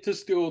for it to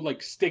still,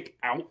 like, stick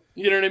out,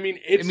 you know what I mean?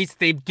 It means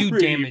they do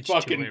damage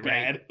fucking to it,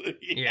 bad. Right?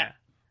 Yeah.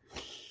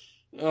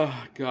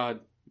 Oh, God.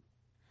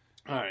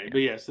 All right. But,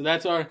 yeah, so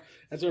that's our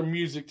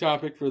music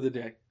topic for the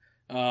day.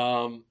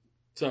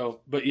 So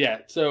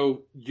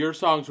your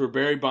songs were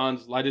Barry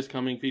Bonds, Light Is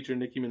Coming, featuring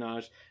Nicki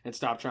Minaj, and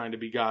Stop Trying to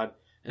Be God.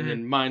 And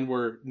then mine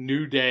were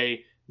New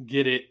Day,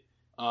 Get It,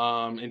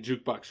 and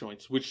Jukebox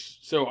Joints,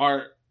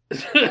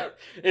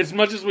 as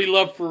much as we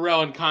love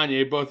Pharrell and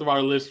Kanye, both of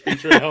our lists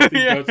feature a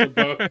healthy dose of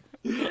both.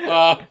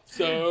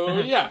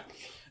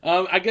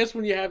 I guess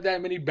when you have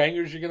that many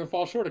bangers, you're going to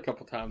fall short a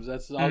couple times.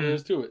 That's all there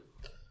is to it.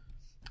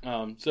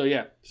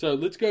 So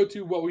let's go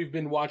to what we've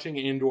been watching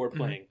and or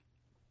playing.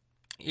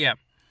 Yeah,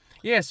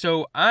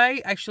 so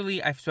I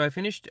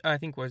finished, I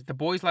think was The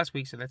Boys last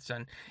week, so that's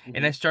done. Mm-hmm.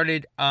 And I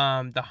started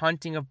The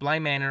Haunting of Bly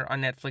Manor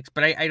on Netflix,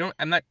 but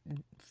I'm not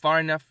far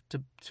enough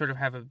to sort of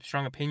have a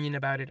strong opinion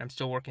about it. I'm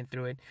still working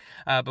through it.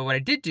 But what I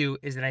did do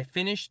is that I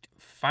finished,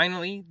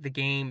 finally,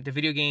 the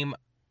video game,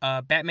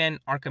 Batman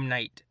Arkham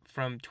Knight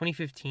from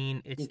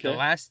 2015. It's the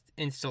last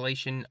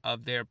installation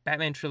of their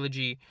Batman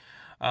trilogy.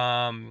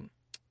 And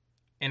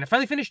I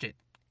finally finished it.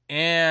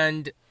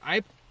 And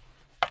I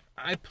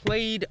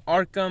played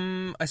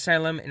Arkham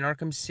Asylum and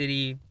Arkham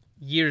City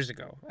years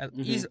ago.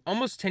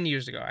 Almost 10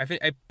 years ago. I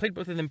played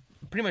both of them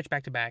pretty much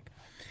back to back.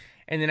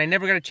 And then I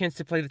never got a chance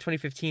to play the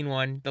 2015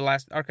 one, the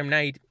last Arkham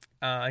Knight,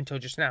 until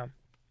just now.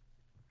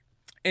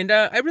 And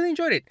I really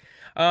enjoyed it.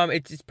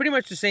 It's pretty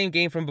much the same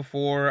game from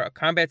before.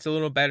 Combat's a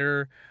little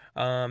better.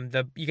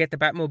 You get the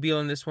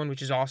Batmobile in this one,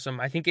 which is awesome.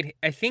 I think it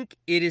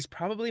is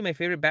probably my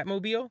favorite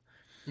Batmobile.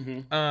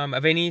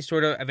 Of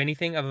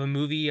anything, of a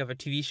movie, of a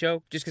TV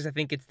show, just because I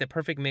think it's the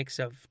perfect mix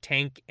of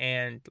tank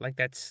and like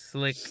that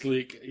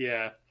sleek,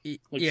 yeah,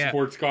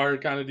 sports car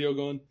kind of deal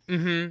going.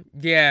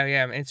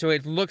 Yeah, and so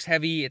it looks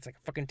heavy. It's like a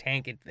fucking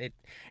tank.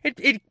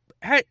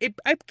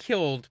 I've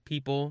killed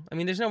people. I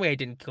mean, there's no way I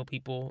didn't kill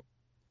people,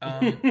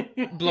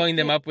 blowing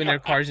them up in their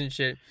cars and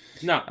shit.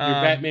 No, you're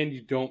Batman.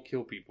 You don't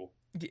kill people.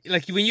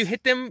 Like when you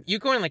hit them, you're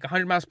going like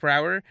 100 miles per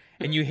hour,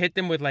 and you hit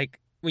them with like.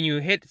 When you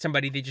hit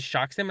somebody, they just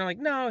shocks them. I'm like,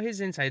 no,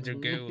 his insides are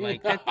goo. Like,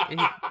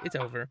 it's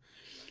over.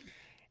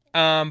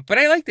 But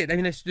I liked it. I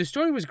mean, the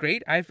story was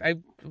great. I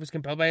was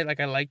compelled by it. Like,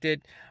 I liked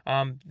it.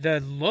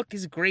 The look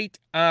is great.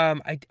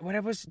 What I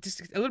was just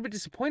a little bit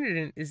disappointed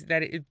in is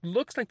that it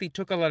looks like they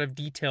took a lot of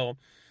detail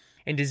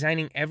in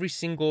designing every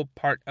single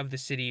part of the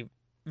city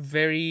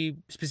very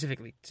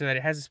specifically, so that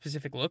it has a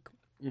specific look.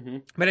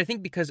 But I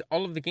think because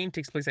all of the game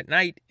takes place at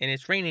night and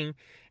it's raining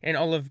and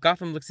all of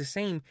Gotham looks the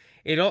same,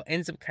 it all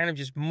ends up kind of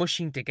just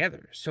mushing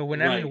together. So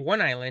when I'm in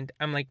one island,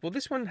 I'm like, well,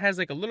 this one has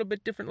like a little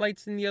bit different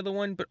lights than the other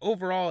one, but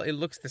overall it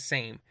looks the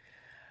same.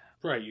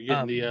 Right, you're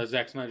getting the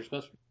Zack Snyder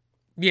special.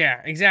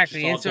 Yeah,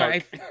 exactly. And so I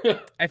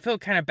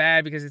felt kind of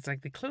bad because it's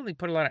like they clearly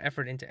put a lot of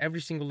effort into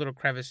every single little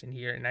crevice in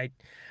here, and I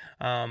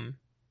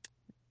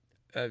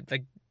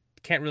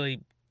can't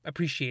really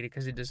appreciate it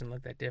because it doesn't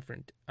look that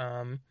different.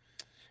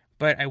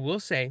 But I will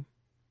say,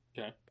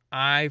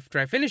 after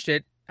I finished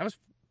it, I was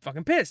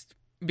fucking pissed.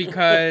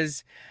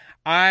 because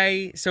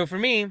so for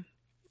me,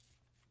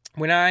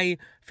 when I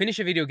finish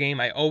a video game,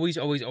 I always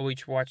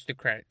watch the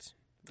credits.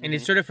 And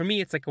it's sort of, for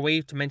me, it's like a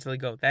way to mentally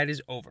go, that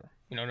is over.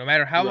 You know, no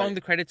matter how long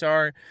the credits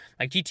are,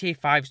 like GTA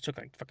 5s took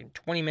like fucking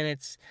 20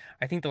 minutes.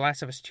 I think The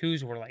Last of Us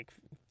 2s were like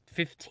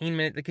 15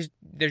 minutes, because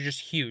they're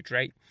just huge,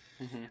 right?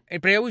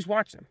 But I always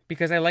watch them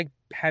because I like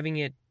having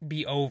it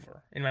be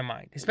over in my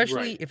mind,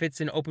 especially if it's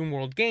an open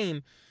world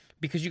game,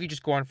 because you could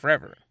just go on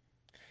forever.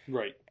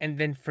 Right. And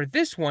then for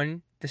this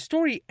one, the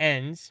story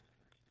ends,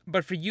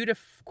 but for you to,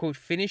 quote,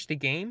 finish the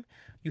game,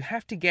 you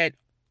have to get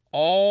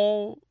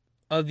all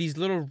of these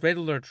little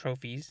Riddler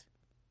trophies.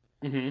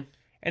 And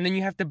then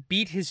you have to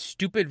beat his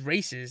stupid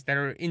races that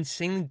are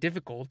insanely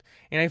difficult.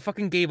 And I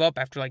fucking gave up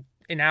after like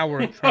an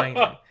hour of trying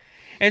them.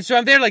 And so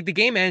I'm there, like, the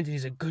game ends, and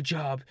he's like, good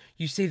job.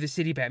 You saved the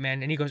city,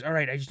 Batman. And he goes, all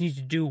right, I just need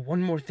to do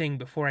one more thing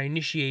before I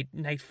initiate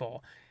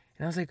Nightfall.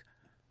 And I was like,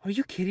 are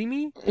you kidding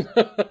me?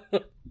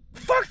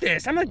 Fuck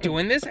this. I'm not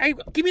doing this.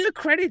 Give me the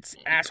credits,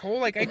 asshole.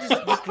 Like, I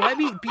just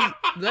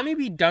let me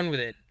be done with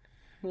it.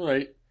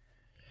 Right.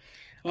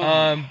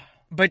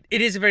 But it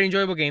is a very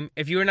enjoyable game.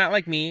 If you're not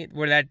like me,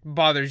 where that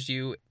bothers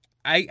you,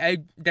 I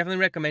definitely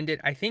recommend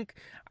it. I think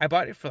I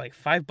bought it for like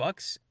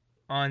 $5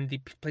 on the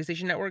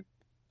PlayStation Network.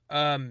 So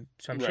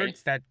I'm sure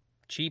it's that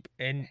cheap,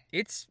 and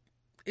it's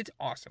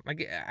awesome.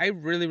 Like, I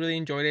really, really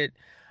enjoyed it.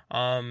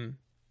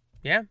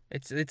 Yeah,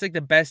 it's like the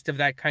best of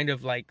that kind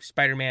of like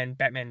Spider-Man,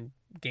 Batman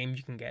game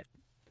you can get.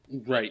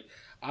 Right.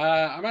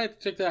 I might have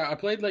to check that out. I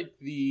played like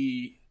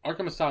the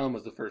Arkham Asylum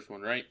was the first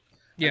one, right?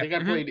 Yeah. I think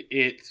I played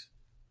it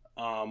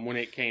when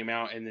it came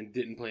out, and then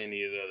didn't play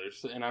any of the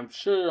others. And I'm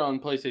sure on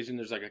PlayStation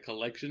there's like a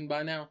collection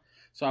by now,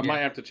 so I might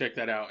have to check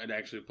that out and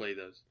actually play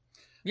those.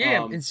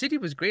 Yeah, and City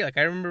was great. Like,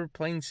 I remember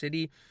playing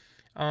City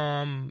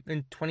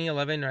in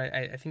 2011, or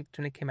I think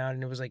when it came out,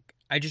 and it was like,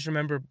 I just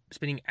remember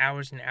spending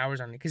hours and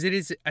hours on it, because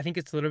I think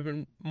it's a little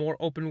bit more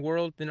open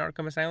world than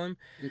Arkham Asylum.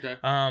 Okay.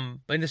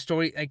 But in the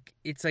story, like,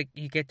 it's like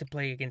you get to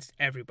play against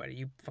everybody.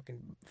 You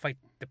fucking fight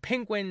the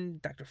Penguin,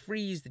 Dr.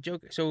 Freeze, the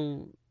Joker,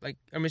 so like,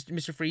 or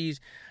Mr.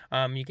 Freeze.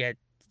 You get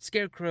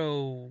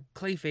Scarecrow,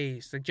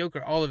 Clayface, the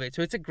Joker, all of it.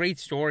 So it's a great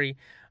story.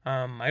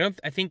 I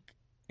think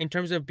in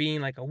terms of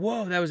being like,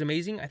 whoa, that was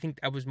amazing, I think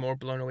I was more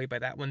blown away by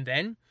that one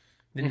then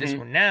than this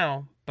one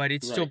now, but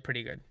it's still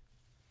pretty good.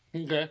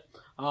 Okay.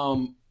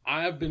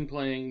 I've been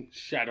playing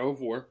Shadow of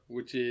War,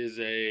 which is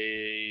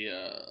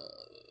a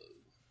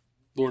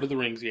Lord of the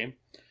Rings game.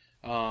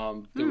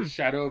 There was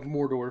Shadow of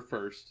Mordor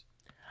first.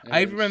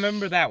 I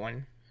remember that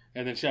one.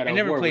 And then Shadow of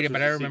War. I never played it,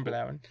 but I remember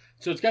that one.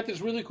 So it's got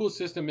this really cool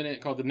system in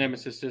it called the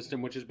Nemesis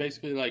system, which is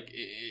basically like,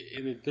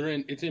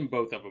 it's in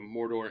both of them,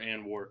 Mordor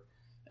and War.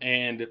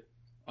 And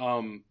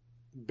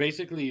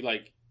basically,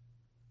 like,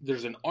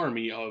 there's an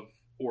army of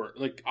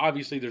like,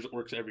 obviously there's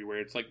orcs everywhere.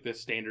 It's like the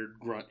standard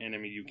grunt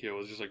enemy you kill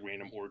is just like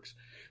random orcs.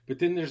 But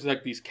then there's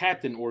like these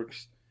captain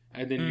orcs,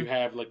 and then you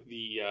have like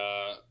the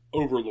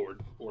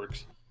overlord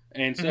orcs.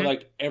 And so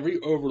like every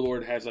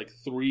overlord has like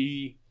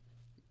 3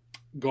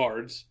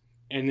 guards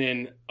and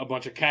then a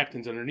bunch of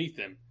captains underneath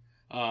them.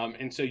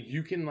 And so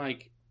you can,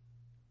 like,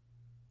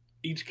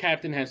 each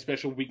captain has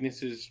special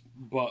weaknesses,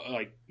 but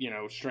like, you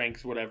know,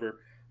 strengths, whatever.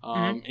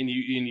 And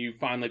you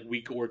find like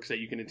weak orcs that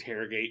you can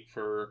interrogate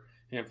for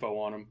info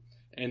on them.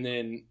 And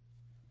then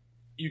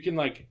you can,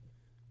 like,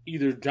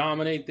 either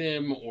dominate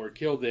them or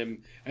kill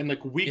them and,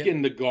 like,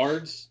 weaken the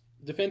guards'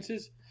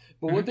 defenses.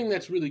 But one thing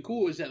that's really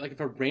cool is that, like,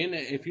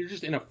 if you're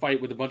just in a fight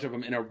with a bunch of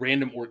them and a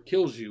random orc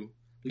kills you,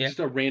 just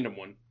a random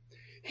one,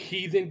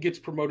 he then gets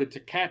promoted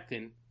to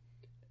captain.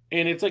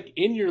 And it's like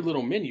in your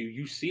little menu,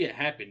 you see it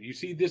happen. You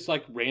see this,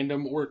 like,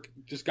 random orc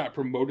just got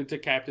promoted to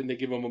captain. They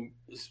give him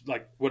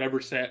like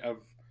whatever set of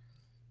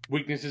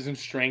weaknesses and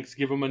strengths,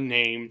 give him a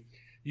name.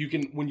 You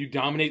can, when you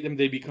dominate them,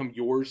 they become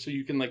yours, so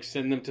you can, like,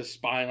 send them to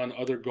spy on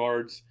other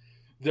guards.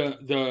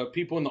 The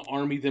people in the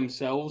army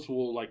themselves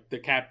will, like, the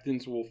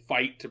captains will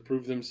fight to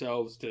prove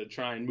themselves to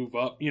try and move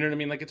up. You know what I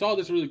mean? Like, it's all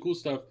this really cool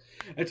stuff.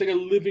 It's like a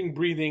living,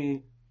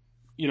 breathing,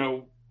 you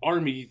know,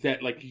 army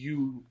that, like,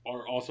 you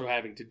are also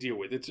having to deal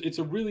with. It's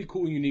a really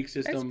cool, unique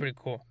system. That's pretty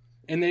cool.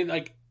 And they,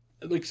 like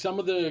some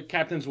of the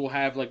captains will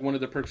have, like, one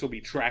of the perks will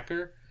be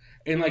tracker.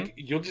 And, like,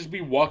 you'll just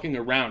be walking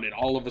around, and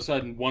all of a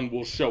sudden, one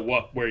will show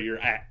up where you're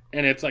at.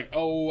 And it's like,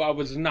 oh, I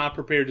was not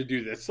prepared to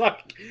do this.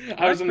 Like,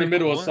 I was in the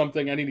middle of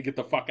something. I need to get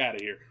the fuck out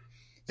of here.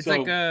 It's so,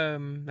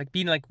 like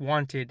being, like,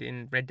 wanted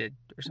in Red Dead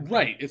or something.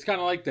 Right. It's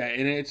kind of like that.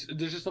 And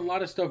there's just a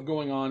lot of stuff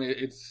going on.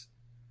 It's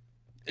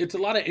a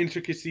lot of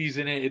intricacies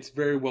in it. It's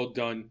very well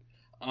done.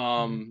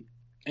 And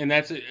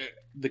that's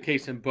the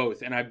case in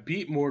both. And I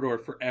beat Mordor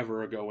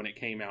forever ago when it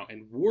came out.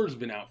 And War's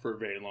been out for a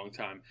very long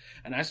time.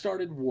 And I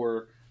started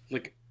War,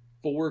 like,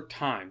 4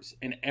 times,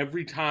 and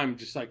every time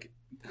just, like,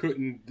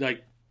 couldn't,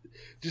 like,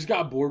 just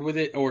got bored with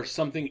it, or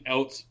something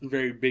else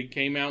very big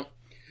came out.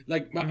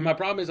 Like, my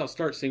problem is I'll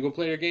start single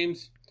player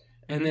games,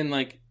 and then,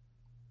 like,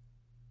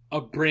 a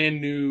brand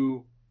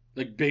new,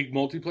 like, big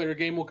multiplayer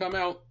game will come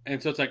out,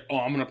 and so it's like, oh,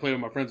 I'm gonna play with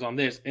my friends on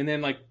this, and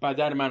then, like, by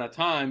that amount of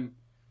time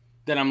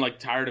that I'm, like,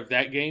 tired of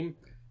that game,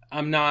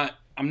 I'm not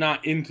I'm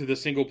not into the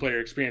single player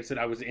experience that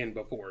I was in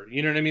before.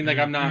 You know what I mean? Like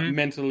I'm not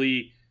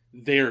mentally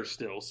there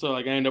still. So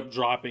like I end up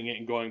dropping it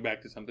and going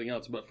back to something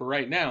else. But for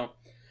right now,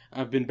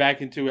 I've been back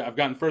into it. I've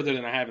gotten further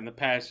than I have in the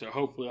past, so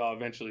hopefully I'll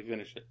eventually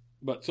finish it.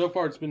 But so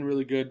far it's been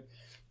really good.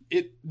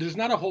 There's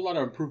not a whole lot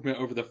of improvement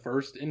over the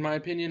first, in my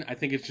opinion. I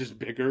think it's just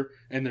bigger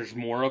and there's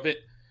more of it.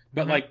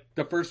 But like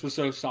the first was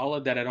so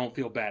solid that I don't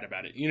feel bad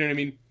about it. You know what I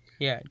mean?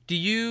 Yeah.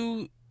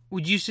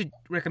 Would you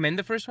recommend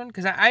the first one?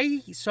 Because I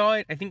saw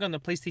it, I think, on the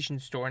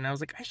PlayStation Store, and I was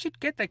like, I should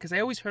get that because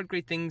I always heard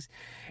great things.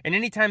 And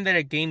anytime that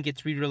a game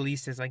gets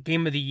re-released as like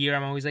Game of the Year,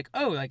 I'm always like,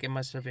 oh, like it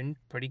must have been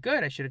pretty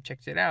good. I should have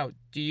checked it out.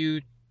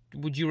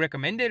 Would you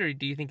recommend it, or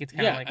do you think it's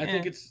kind of like?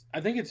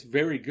 I think it's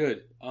very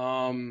good.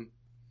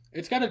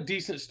 It's got a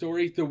decent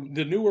story.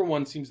 The newer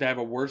one seems to have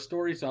a worse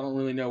story, so I don't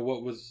really know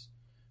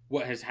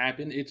what has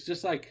happened. It's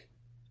just like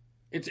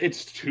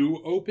it's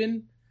too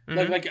open.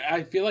 Like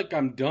I feel like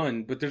I'm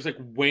done, but there's like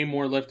way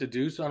more left to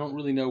do, so I don't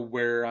really know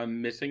where I'm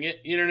missing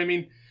it. You know what I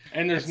mean?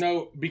 And there's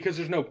no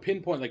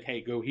pinpoint like, hey,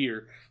 go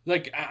here.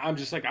 Like I'm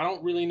just like I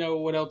don't really know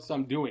what else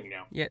I'm doing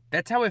now. Yeah,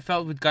 that's how I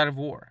felt with God of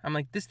War. I'm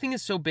like, this thing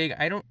is so big,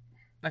 I don't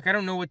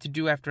know what to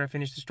do after I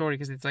finish the story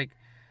because it's like,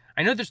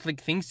 I know there's like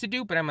things to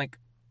do, but I'm like,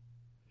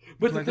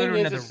 but the thing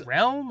is, another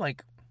realm,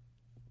 like,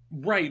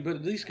 right? But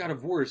at least God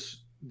of War,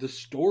 the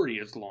story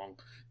is long.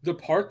 The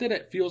part that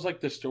it feels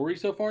like the story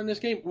so far in this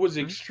game was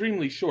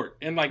extremely short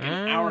and like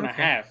an hour and a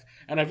half.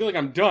 And I feel like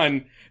I'm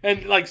done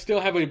and like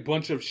still have a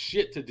bunch of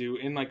shit to do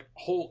in like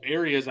whole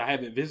areas I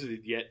haven't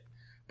visited yet.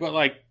 But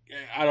like,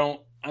 I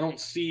don't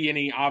see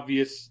any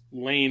obvious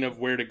lane of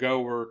where to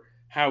go or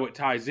how it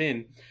ties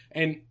in.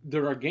 And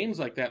there are games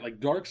like that, like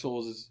Dark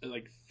Souls is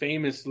like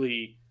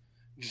famously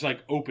just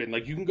like open.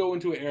 Like you can go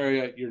into an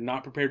area you're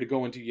not prepared to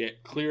go into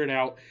yet, clear it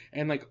out,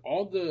 and like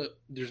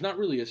there's not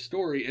really a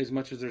story as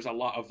much as there's a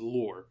lot of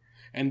lore.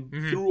 And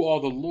through all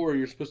the lore,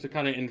 you're supposed to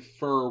kind of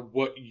infer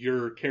what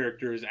your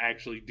character is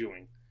actually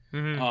doing.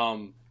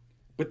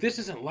 But this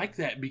isn't like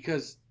that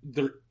because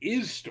there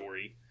is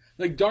story.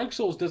 Like Dark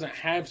Souls doesn't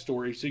have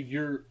story, so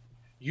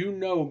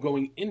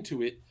going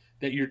into it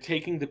that you're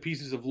taking the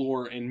pieces of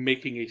lore and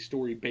making a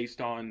story based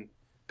on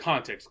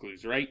context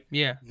clues, right?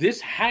 Yeah.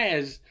 This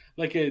has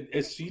like a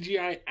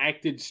CGI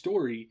acted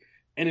story,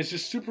 and it's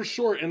just super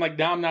short, and like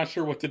now I'm not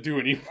sure what to do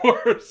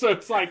anymore. So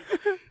it's like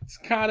it's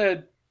kind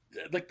of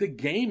like the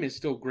game is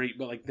still great,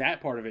 but like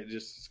that part of it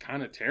just is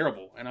kind of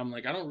terrible, and I'm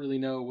like I don't really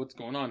know what's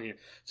going on here.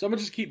 So I'm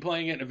gonna just keep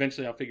playing it, and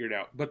eventually I'll figure it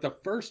out. But the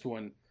first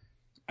one,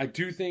 I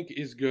do think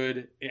is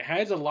good. It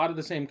has a lot of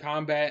the same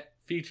combat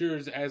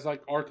features as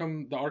like the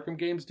Arkham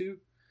games do.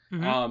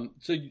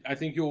 So I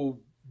think you'll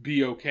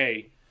be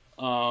okay.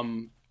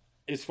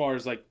 As far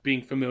as like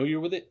being familiar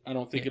with it, I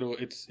don't think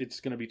it's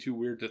going to be too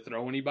weird to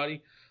throw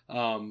anybody.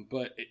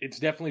 But it's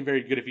definitely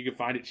very good. If you can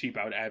find it cheap,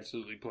 I would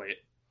absolutely play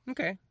it.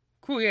 Okay,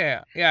 cool.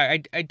 Yeah.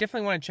 I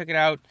definitely want to check it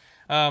out.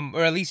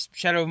 Or at least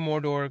Shadow of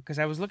Mordor, because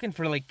I was looking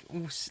for like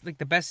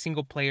the best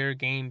single player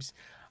games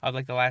of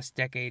like the last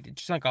decade,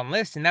 just like on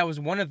lists, and that was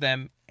one of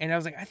them. And I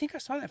was like, I think I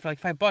saw that for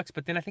like $5,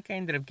 but then I think I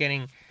ended up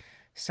getting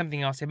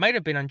something else. It might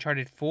have been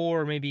Uncharted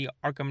 4 or maybe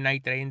Arkham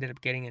Knight that I ended up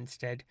getting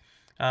instead.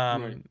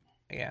 Right.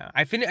 Yeah,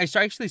 I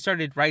actually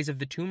started Rise of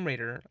the Tomb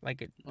Raider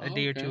like a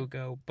day or two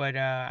ago, but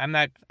I'm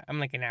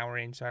like an hour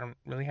in, so I don't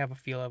really have a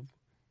feel of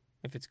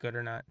if it's good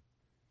or not,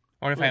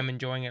 or if I'm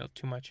enjoying it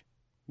too much.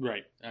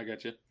 Right, I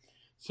got you.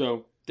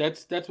 So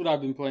that's what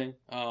I've been playing.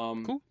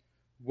 Cool.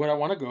 What I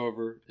want to go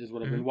over is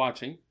what I've been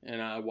watching,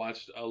 and I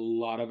watched a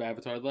lot of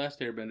Avatar: The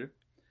Last Airbender.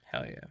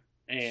 Hell yeah!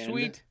 And,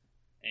 sweet.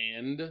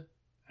 And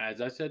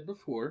as I said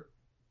before,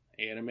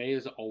 anime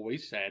is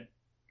always sad,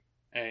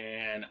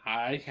 and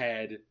I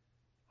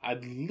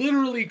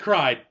literally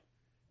cried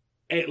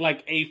at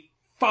like a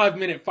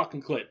 5-minute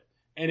fucking clip.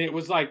 And it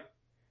was like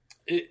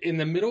in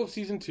the middle of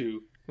season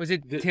 2. Was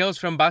it Tales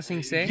from Ba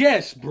Sing Se?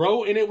 Yes,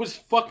 bro. And it was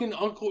fucking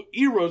Uncle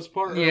Eero's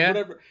part or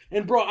whatever.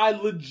 And bro, I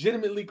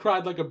legitimately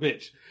cried like a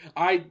bitch.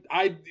 I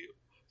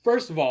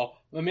first of all,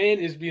 my man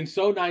is being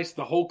so nice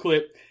the whole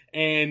clip.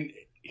 And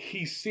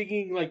he's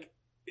singing like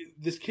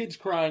this kid's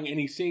crying and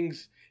he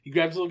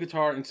grabs a little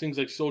guitar and sings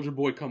like Soldier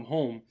Boy Come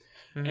Home.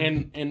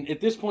 And at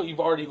this point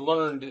you've already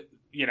learned,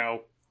 you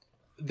know,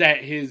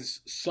 that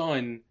his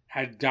son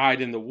had died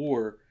in the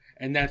war,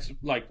 and that's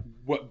like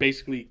what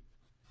basically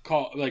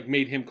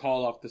made him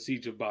call off the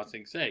siege of Ba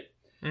Sing Se.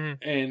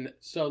 And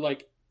so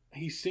like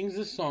he sings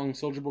this song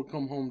Soldier Boy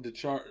Come Home to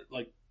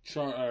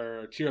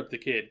cheer up the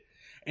kid,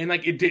 and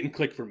like it didn't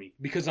click for me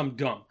because I'm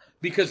dumb,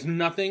 because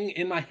nothing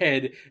in my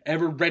head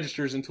ever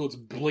registers until it's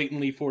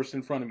blatantly forced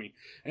in front of me.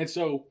 And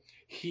so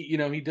he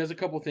does a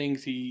couple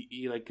things.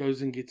 He like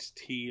goes and gets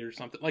tea or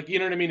something, like, you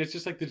know what I mean? It's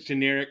just like this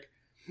generic.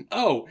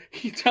 Oh,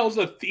 he tells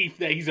a thief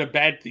that he's a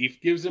bad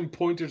thief, gives him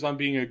pointers on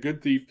being a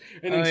good thief,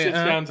 and then sits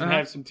down and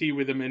has some tea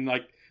with him, and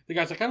like the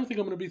guy's like, I don't think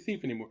I'm gonna be a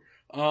thief anymore.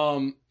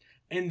 And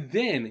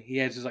then he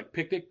has his like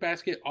picnic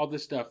basket, all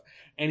this stuff,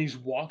 and he's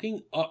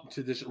walking up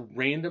to this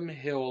random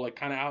hill, like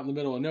kind of out in the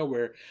middle of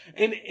nowhere,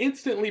 and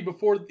instantly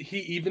before he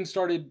even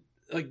started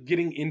like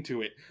getting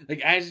into it, like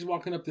as he's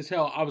walking up this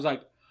hill, I was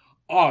like,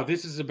 oh,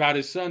 this is about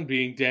his son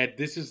being dead.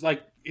 This is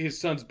like his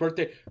son's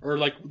birthday, or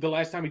like the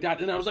last time he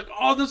died. And I was like,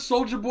 oh, the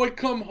Soldier Boy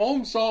Come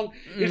Home song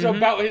is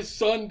about his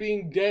son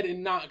being dead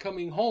and not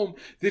coming home.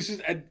 This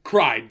is,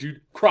 cried,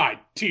 dude, cried,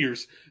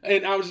 tears.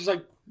 And I was just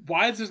like,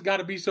 why has this got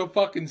to be so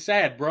fucking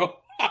sad, bro?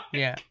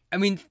 Yeah. I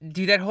mean,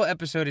 dude, that whole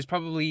episode is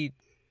probably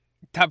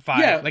top 5.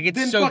 Yeah, like,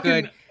 it's so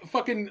good.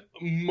 Fucking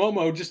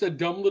Momo, just a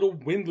dumb little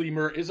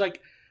windlemur, is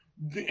like,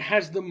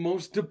 has the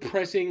most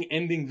depressing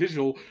ending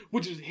visual,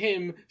 which is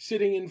him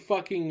sitting in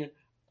fucking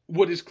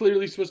what is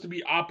clearly supposed to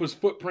be Appa's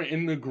footprint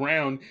in the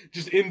ground,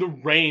 just in the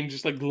rain,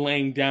 just like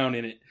laying down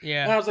in it.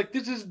 Yeah. And I was like,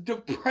 this is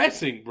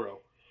depressing,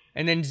 bro.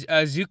 And then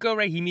Zuko,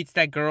 right? He meets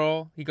that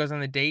girl. He goes on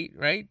the date,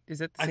 right? Is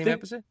that the same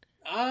episode?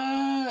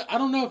 I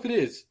don't know if it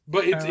is,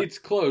 but it's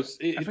close.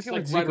 It's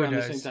like right around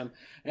the same time.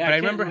 Yeah, but I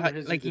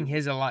remember liking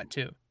his a lot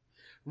too.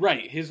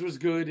 Right, his was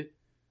good.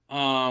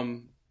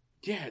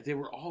 Yeah, they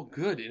were all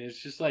good, and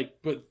it's just like,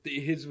 but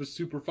his was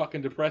super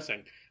fucking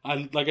depressing.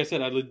 Like I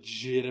said, I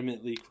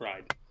legitimately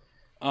cried.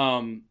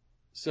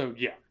 So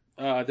yeah,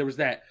 there was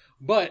that.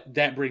 But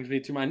that brings me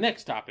to my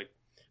next topic,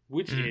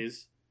 which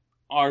is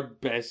our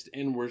best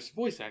and worst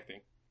voice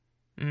acting.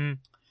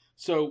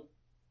 So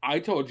I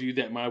told you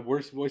that my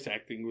worst voice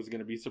acting was going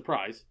to be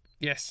Surprise.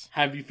 Yes.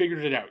 Have you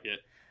figured it out yet?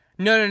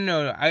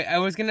 No. I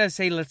was going to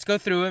say, let's go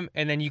through them,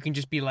 and then you can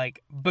just be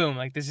like, boom,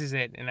 like this is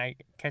it. And I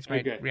catch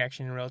my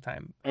reaction in real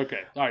time.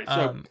 Okay. All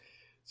right.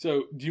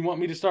 So do you want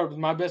me to start with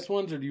my best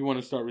ones, or do you want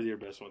to start with your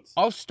best ones?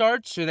 I'll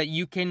start so that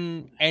you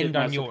can end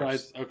on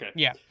yours. Okay.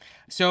 Yeah.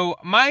 So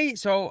my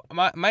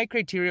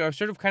criteria, or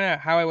sort of kind of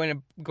how I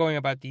went going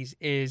about these,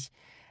 is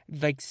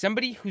like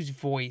somebody whose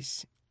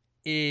voice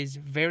is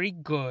very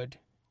good,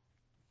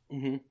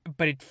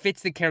 but it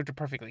fits the character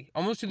perfectly,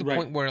 almost to the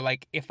point where,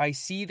 like, if I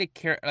see the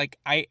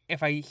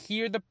if I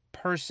hear the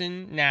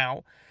person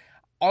now,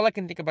 all I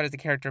can think about is the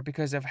character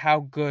because of how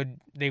good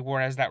they were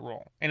as that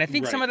role. And I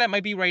think some of that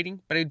might be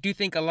writing, but I do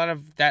think a lot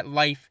of that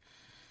life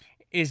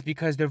is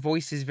because their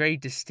voice is very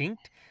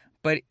distinct,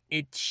 but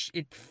it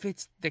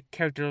fits the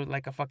character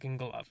like a fucking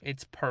glove.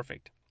 It's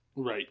perfect.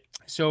 Right.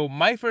 So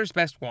my first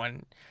best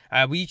one,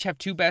 we each have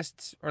 2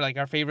 bests, or like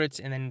our favorites,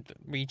 and then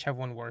we each have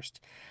 1 worst,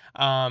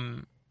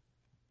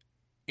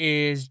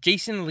 is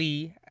Jason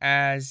Lee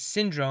as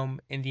Syndrome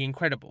in The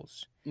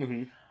Incredibles.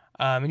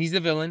 And he's the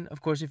villain,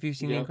 of course, if you've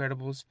seen The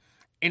Incredibles.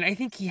 And I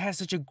think he has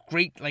such a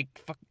great,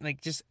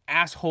 just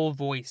asshole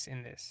voice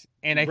in this.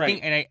 And I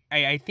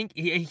think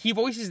he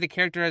voices the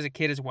character as a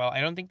kid as well.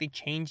 I don't think they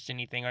changed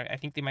anything, or I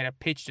think they might have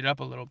pitched it up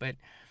a little bit.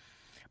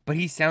 But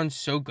he sounds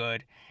so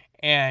good.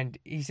 And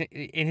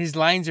his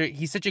lines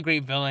he's such a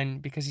great villain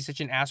because he's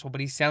such an asshole,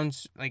 but he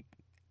sounds like,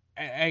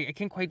 I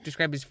can't quite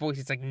describe his voice.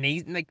 It's like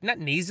not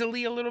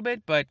nasally a little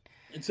bit, but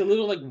it's a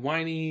little like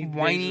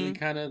whiny,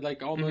 kind of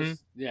like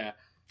almost, yeah.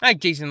 I like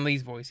Jason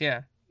Lee's voice,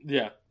 yeah.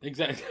 Yeah,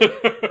 exactly.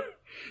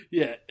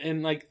 Yeah,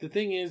 and like the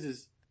thing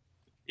is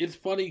it's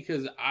funny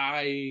because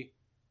I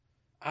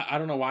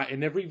don't know why it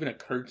never even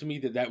occurred to me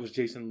that was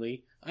Jason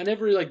Lee. I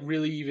never like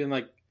really even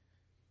like,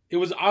 it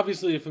was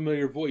obviously a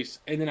familiar voice,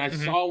 and then I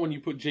saw when you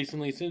put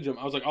Jason Lee Syndrome,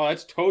 I was like, oh,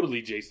 that's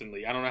totally Jason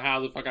Lee. I don't know how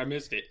the fuck I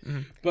missed it.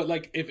 But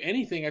like, if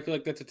anything, I feel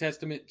like that's a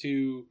testament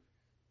to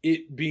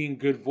it being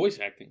good voice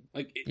acting.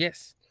 Like,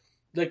 yes,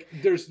 like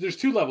there's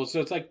 2 levels. So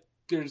it's like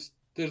there's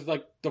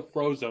like the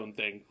Frozone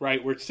thing,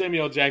 right? Where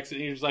Samuel Jackson,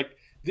 you're just like,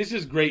 this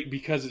is great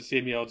because it's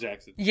Samuel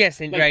Jackson.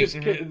 Yes, and like,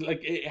 right.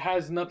 Like, it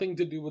has nothing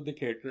to do with the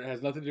character. It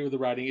has nothing to do with the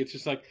writing. It's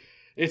just like,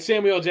 it's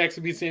Samuel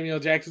Jackson being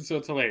Samuel Jackson, so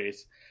it's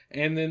hilarious.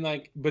 And then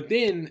like, but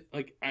then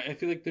like, I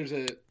feel like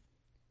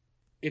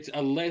it's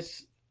a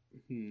less.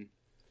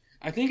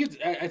 I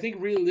think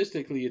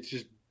realistically, it's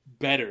just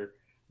better,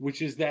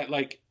 which is that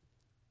like,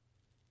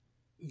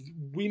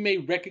 we may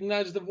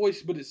recognize the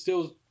voice, but it's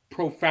still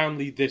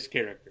profoundly this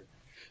character.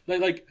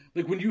 Like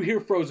when you hear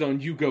Frozone,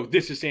 you go,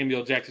 this is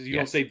Samuel Jackson. You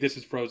don't say, this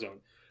is Frozone.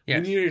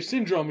 Yes. When you hear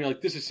Syndrome, you're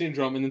like, this is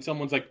Syndrome. And then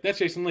someone's like, that's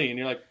Jason Lee. And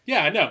you're like,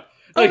 yeah, I know.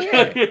 Like,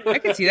 I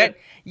can see that.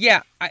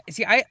 Yeah. I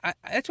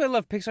that's why I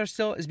love Pixar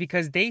still, is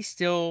because they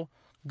still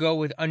go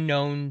with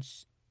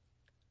unknowns,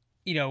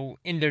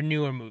 in their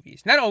newer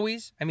movies. Not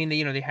always. I mean, they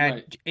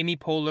had Amy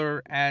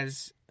Poehler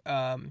as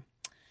in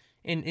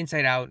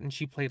Inside Out, and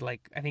she played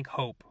like, I think,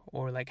 Hope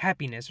or like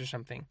Happiness or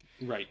something.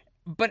 Right.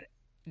 But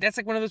that's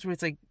like one of those where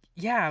it's like,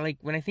 yeah, like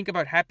when I think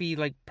about Happy,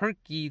 like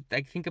Perky,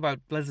 I think about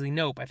Leslie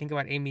Knope. I think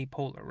about Amy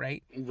Poehler,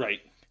 right? Right.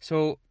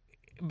 So,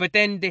 but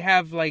then they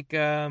have like,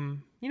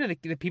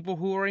 the people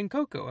who are in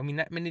Coco. I mean,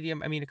 not many of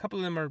them. I mean, a couple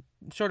of them are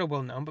sort of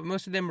well known, but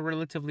most of them are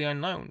relatively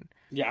unknown.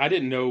 Yeah, I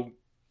didn't know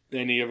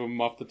any of them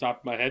off the top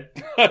of my head.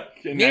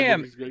 And yeah. That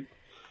movie's great.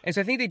 And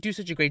so I think they do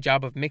such a great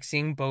job of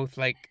mixing both,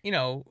 like,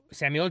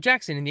 Samuel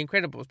Jackson in The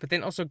Incredibles, but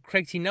then also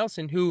Craig T.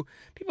 Nelson, who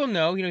people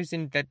know, he's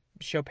in that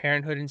show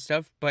Parenthood and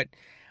stuff, but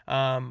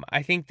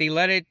I think they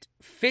let it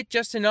fit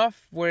just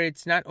enough where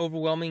it's not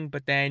overwhelming,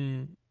 but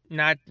then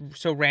not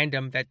so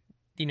random that,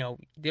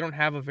 they don't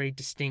have a very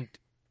distinct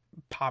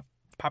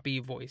poppy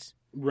voice.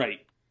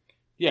 Right.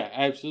 Yeah,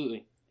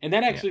 absolutely. And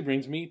that actually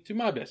brings me to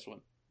my best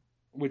one,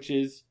 which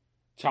is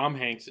Tom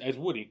Hanks as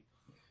Woody.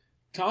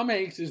 Tom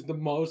Hanks is the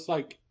most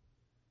like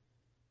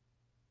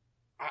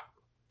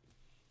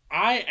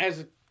I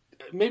as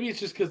maybe it's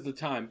just because of the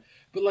time,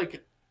 but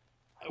like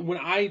when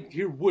I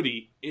hear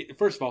Woody,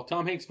 first of all,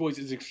 Tom Hanks' voice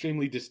is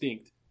extremely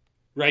distinct,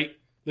 right?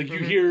 Like you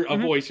hear a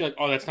voice, you're like,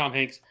 oh, that's Tom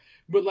Hanks,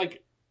 but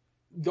like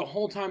the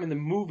whole time in the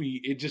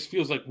movie, it just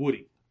feels like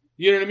Woody.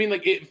 You know what I mean?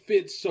 Like it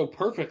fits so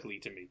perfectly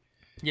to me.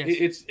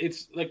 Yes,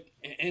 It's like,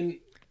 and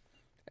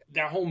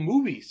that whole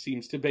movie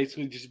seems to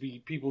basically just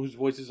be people whose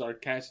voices are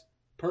cast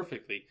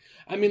perfectly.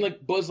 I mean,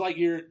 like Buzz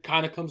Lightyear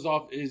kind of comes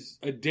off as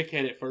a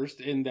dickhead at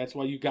first, and that's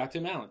why you got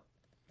Tim Allen.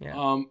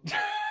 yeah.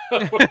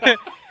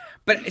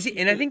 But see,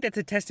 and I think that's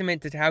a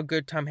testament to how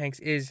good Tom Hanks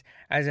is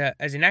as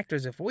an actor,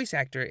 as a voice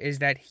actor. Is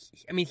that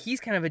he's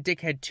kind of a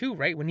dickhead too,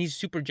 right? When he's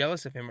super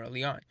jealous of him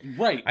early on,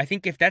 right? I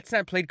think if that's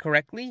not played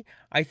correctly,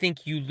 I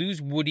think you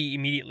lose Woody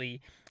immediately,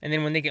 and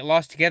then when they get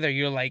lost together,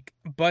 you're like,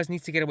 Buzz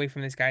needs to get away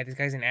from this guy. This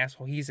guy's an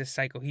asshole. He's a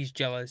psycho. He's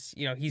jealous.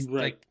 He's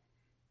like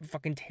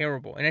fucking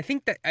terrible. And I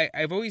think that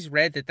I've always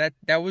read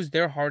that was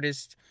their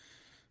hardest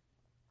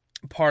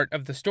part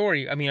of the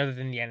story, I mean, other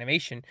than the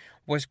animation,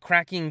 was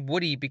cracking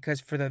Woody,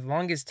 because for the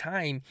longest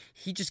time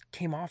he just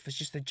came off as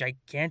just a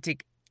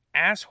gigantic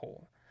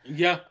asshole.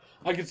 Yeah,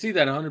 I can see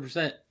that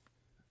 100%.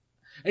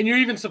 And you're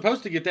even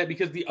supposed to get that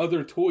because the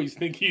other toys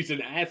think he's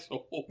an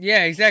asshole.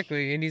 Yeah,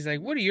 exactly. And he's like,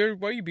 Woody,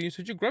 why are you being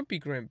such a grumpy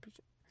grimp?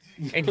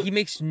 And he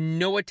makes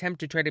no attempt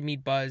to try to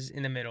meet Buzz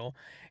in the middle,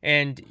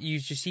 and you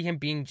just see him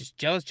being just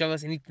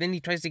jealous, and then he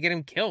tries to get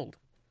him killed.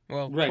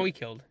 Well, toy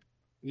killed.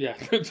 Yeah,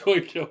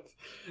 toy killed.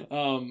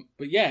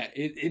 But yeah,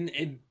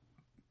 it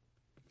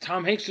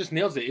Tom Hanks just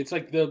nails it. It's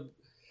like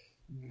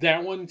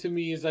that one to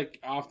me is like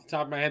off the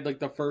top of my head, like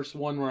the first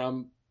one where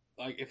I'm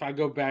like, if I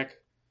go back,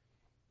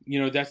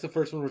 that's the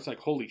first one where it's like,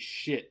 holy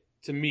shit,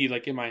 to me,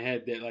 like in my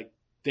head, that like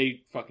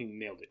they fucking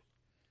nailed it.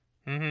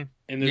 Mm-hmm.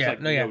 And there's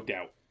no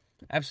doubt.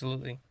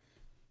 Absolutely.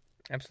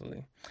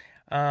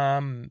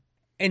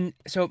 And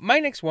so my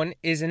next one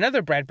is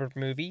another Brad Bird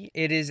movie.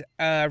 It is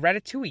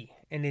Ratatouille,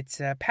 and it's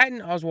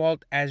Patton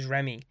Oswalt as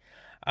Remy.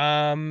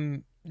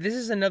 This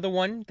is another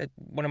one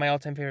of my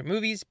all-time favorite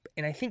movies,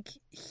 and I think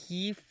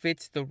he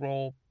fits the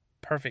role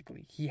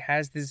perfectly. He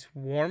has this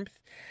warmth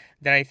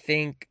that I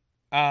think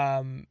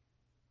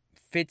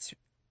fits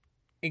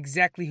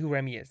exactly who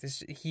Remy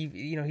is.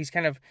 He's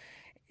kind of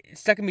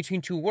stuck in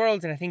between two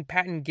worlds, and I think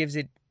Patton gives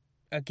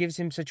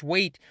him such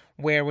weight,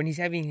 where when he's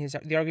having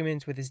the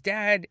arguments with his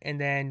dad and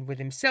then with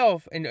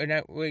himself, and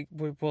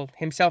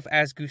himself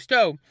as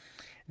Gusteau,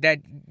 that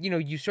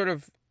you sort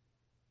of,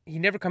 he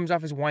never comes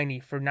off as whiny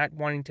for not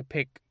wanting to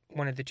pick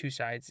one of the two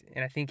sides,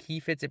 and I think he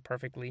fits it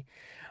perfectly,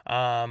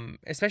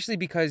 especially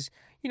because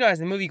as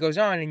the movie goes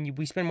on and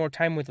we spend more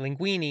time with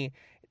Linguini,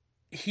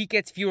 he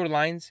gets fewer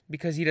lines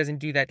because he doesn't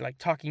do that like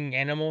talking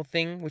animal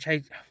thing, which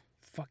I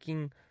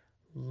fucking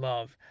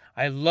love.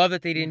 I love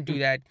that they didn't do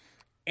that.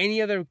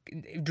 Any other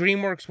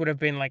DreamWorks would have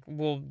been like,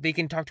 well, they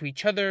can talk to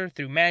each other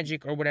through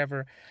magic or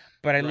whatever.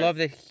 But I love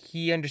that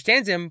he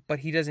understands him, but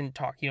he doesn't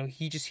talk.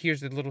 He just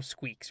hears the little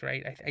squeaks,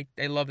 right?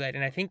 I love that.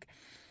 And I think,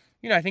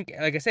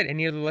 like I said,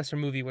 any other lesser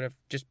movie would have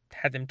just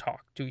had them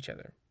talk to each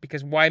other.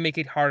 Because why make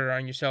it harder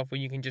on yourself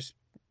when you can just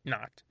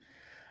not?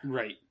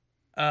 Right.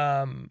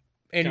 And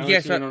can I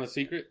yes, let you in on a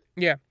secret?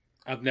 Yeah.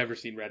 I've never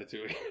seen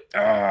Ratatouille.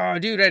 Oh,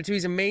 dude,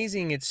 Ratatouille's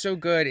amazing. It's so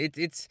good.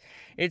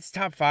 It's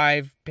top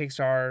 5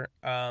 Pixar.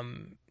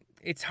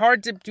 It's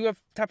hard to do a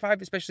top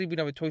 5, especially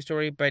with Toy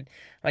Story. But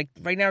like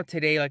right now,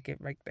 today, like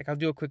I'll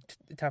do a quick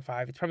top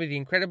 5. It's probably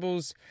The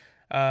Incredibles,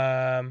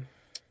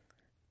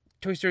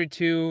 Toy Story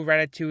 2,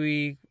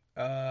 Ratatouille,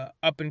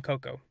 Up, and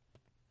Coco.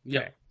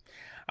 Yeah.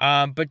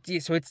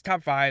 So it's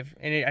top 5,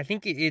 and I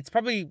think it's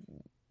probably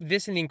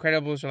this and The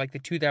Incredibles are like the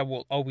two that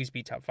will always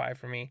be top 5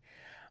 for me.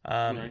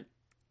 Right.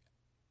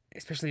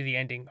 Especially the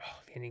ending. Oh,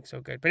 the ending's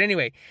so good. But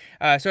anyway,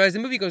 so as the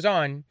movie goes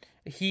on,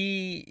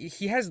 he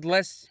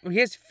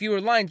has fewer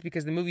lines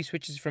because the movie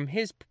switches from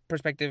his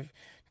perspective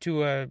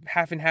to a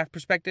half and half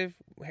perspective.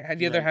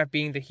 The other half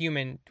being the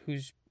human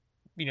who's,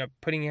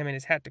 putting him in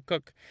his hat to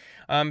cook.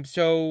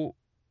 So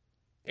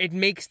it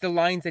makes the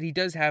lines that he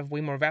does have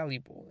way more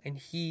valuable, and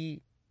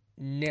he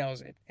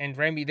nails it. And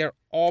Remy, they're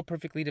all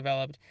perfectly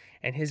developed,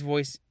 and his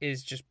voice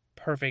is just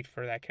perfect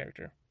for that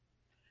character.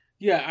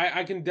 Yeah,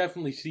 I can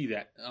definitely see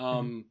that.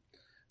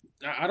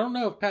 I don't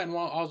know if Patton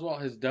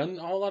Oswalt has done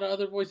a whole lot of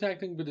other voice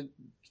acting, but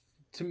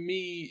to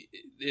me,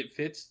 it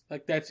fits.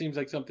 Like, that seems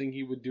like something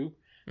he would do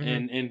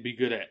and be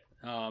good at.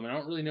 I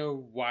don't really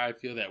know why I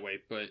feel that way,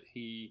 but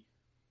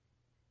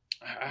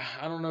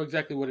I don't know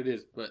exactly what it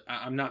is, but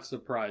I'm not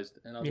surprised,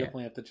 and I'll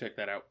definitely have to check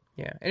that out.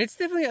 Yeah, and it's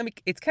definitely,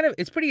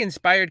 it's pretty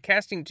inspired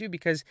casting too,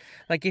 because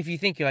like if you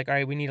think, you're like, all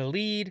right, we need a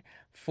lead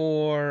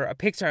for a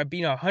Pixar,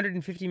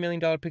 $150 million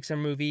Pixar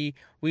movie.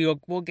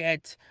 We'll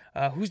get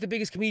who's the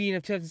biggest comedian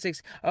of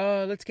 2006?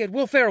 Let's get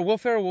Will Ferrell. Will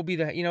Ferrell will be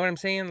the, you know what I'm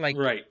saying? Like,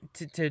 right.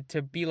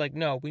 To be like,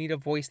 no, we need a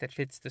voice that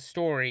fits the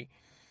story.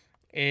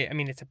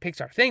 It's a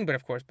Pixar thing, but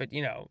of course,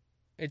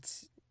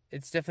 it's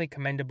definitely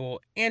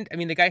commendable. And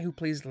the guy who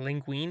plays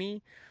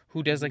Linguini,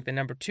 who does like the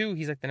number 2.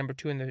 He's like the number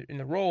 2 in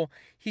the role.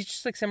 He's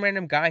just like some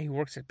random guy who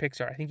works at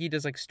Pixar. I think he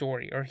does like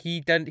story, or he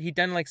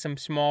done like some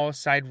small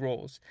side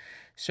roles.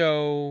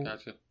 So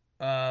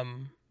Gotcha.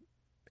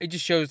 it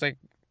just shows like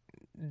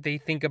they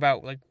think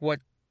about like what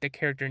the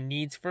character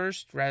needs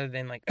first rather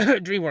than like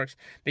DreamWorks.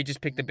 They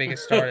just pick the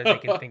biggest star that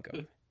they can think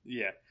of.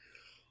 Yeah.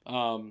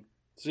 So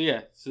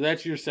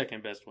that's your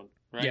second best one,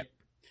 right? Yeah.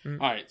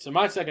 Mm-hmm. All right. So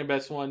my second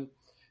best one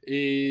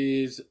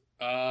is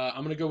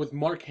I'm gonna go with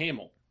Mark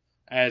Hamill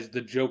as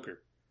the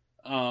Joker.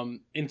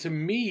 And to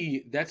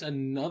me, that's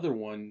another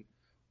one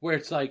where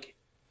it's like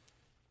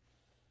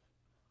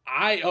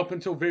I up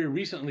until very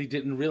recently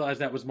didn't realize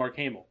that was Mark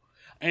Hamill,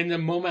 and the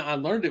moment I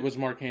learned it was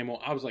Mark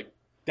Hamill, I was like,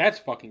 that's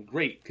fucking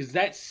great, because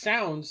that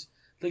sounds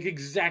like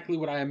exactly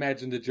what I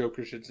imagined the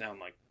Joker should sound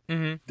like.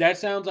 Mm-hmm. That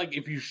sounds like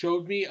if you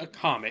showed me a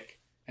comic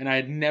and I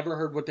had never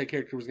heard what that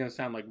character was going to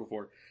sound like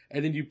before,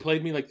 and then you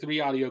played me like 3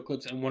 audio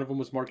clips and one of them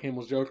was Mark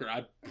Hamill's Joker,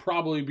 I'd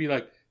probably be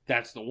like,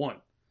 that's the one.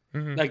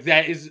 Mm-hmm. Like,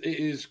 that is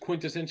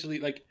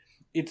quintessentially, like,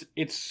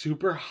 it's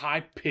super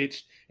high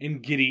pitched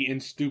and giddy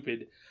and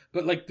stupid,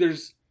 but like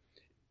there's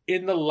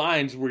in the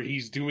lines where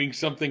he's doing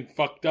something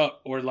fucked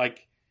up, or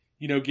like,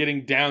 you know,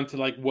 getting down to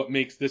like what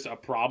makes this a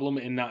problem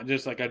and not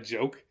just like a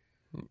joke.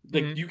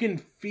 Like, Mm-hmm. you can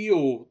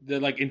feel the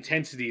like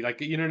intensity, like,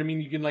 you know what I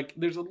mean? You can like,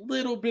 there's a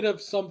little bit of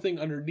something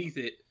underneath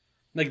it,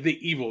 like the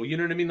evil, you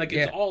know what I mean? Like,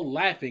 it's all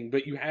laughing,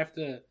 but you have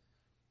to,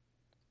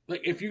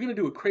 like, if you're gonna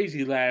do a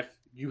crazy laugh,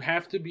 you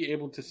have to be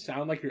able to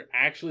sound like you're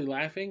actually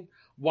laughing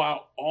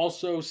while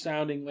also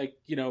sounding like,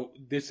 you know,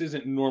 this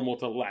isn't normal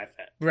to laugh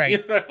at. Right.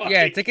 You know? Like,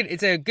 Yeah,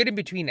 it's a good in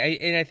between.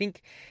 I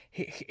think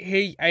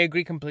I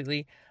agree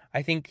completely.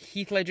 I think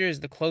Heath Ledger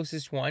is the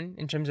closest one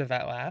in terms of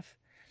that laugh.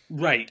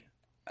 right.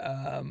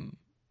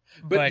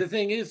 But the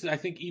thing is, I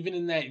think even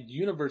in that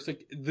universe,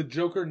 like, the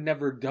Joker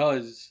never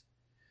does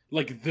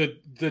like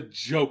the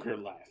Joker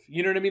laugh.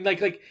 You know what I mean?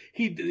 Like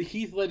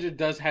Heath Ledger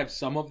does have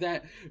some of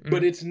that,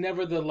 but it's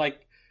never the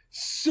like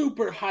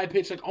super high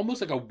pitched, like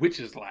almost like a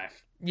witch's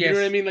laugh. Yes. You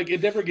know what I mean? Like,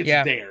 it never gets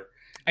there.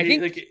 I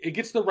think like it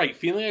gets the right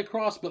feeling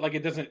across, but like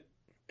it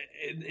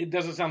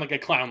doesn't sound like a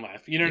clown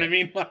laugh. You know what I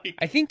mean? Like,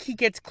 I think he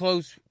gets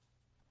close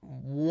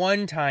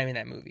one time in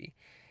that movie.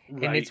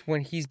 right. And it's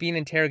when he's being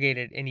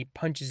interrogated and he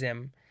punches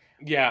him.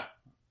 Yeah,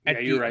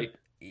 you're right.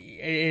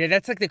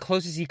 That's like the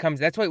closest he comes.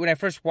 That's why when I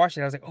first watched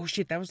it, I was like, oh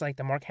shit, that was like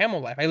the Mark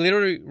Hamill laugh. I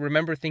literally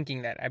remember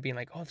thinking that. I'd being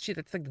like, oh shit,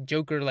 that's like the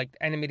Joker like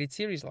animated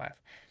series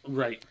laugh.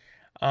 Right.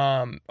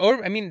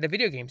 Or I mean the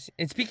video games.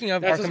 And speaking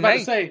of That's Arkham what I Knight,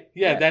 was about to say.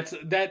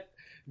 Yeah,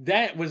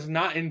 that was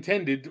not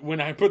intended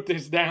when I put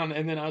this down,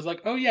 and then I was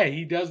like, oh yeah,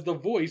 he does the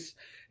voice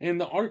in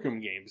the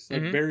Arkham games,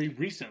 like, very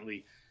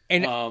recently.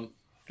 And go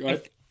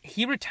ahead.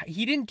 he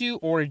didn't do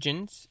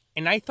Origins,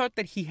 and I thought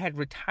that he had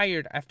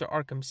retired after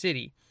Arkham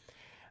City.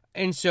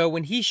 And so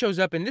when he shows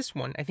up in this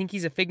one, I think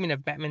he's a figment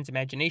of Batman's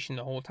imagination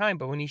the whole time.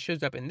 But when he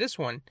shows up in this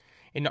one,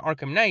 in the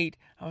Arkham Knight,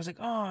 I was like,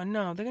 oh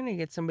no, they're gonna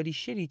get somebody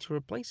shitty to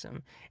replace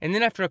him. And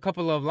then after a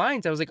couple of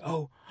lines, I was like,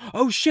 oh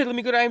shit, let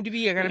me go to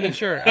IMDb. I gotta make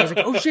sure. I was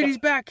like, oh shit, he's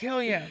back.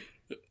 Hell yeah.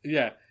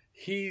 Yeah,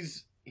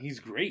 he's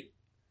great.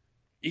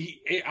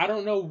 I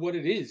don't know what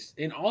it is,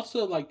 and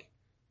also like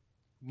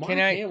Mark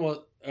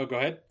Hamill. Oh, go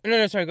ahead.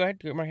 No, sorry, go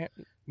ahead.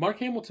 Mark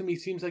Hamill to me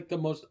seems like the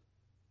most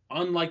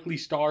unlikely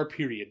star,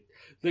 period.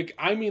 Like,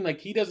 I mean, like,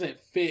 he doesn't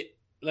fit.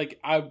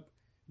 Like,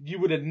 you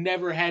would have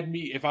never had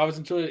me if I was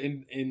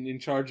in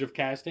charge of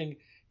casting.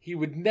 He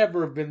would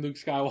never have been Luke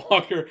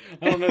Skywalker.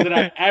 I don't know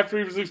that after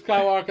he was Luke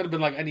Skywalker, I'd have been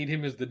like, I need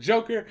him as the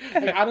Joker.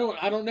 Like, I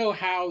don't know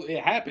how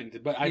it happened,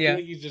 but I feel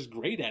like he's just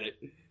great at it.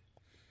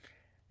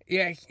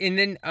 Yeah, and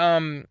then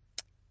I'm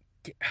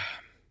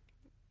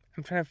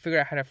trying to figure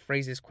out how to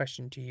phrase this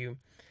question to you.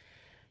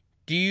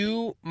 Do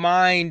you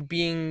mind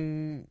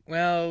being,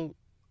 well,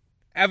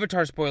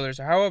 Avatar spoilers?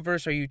 How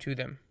averse are you to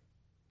them?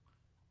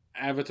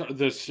 Avatar,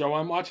 the show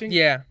I'm watching?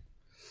 Yeah.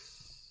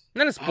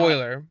 Not a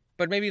spoiler,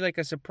 but maybe like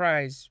a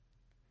surprise.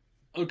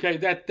 Okay,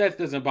 that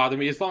doesn't bother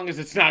me, as long as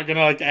it's not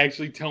gonna like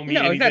actually tell me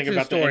anything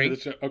about the end of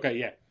the show. Okay,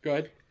 yeah, go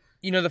ahead.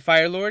 You know the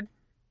Fire Lord?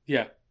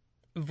 Yeah.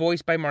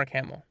 Voiced by Mark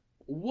Hamill.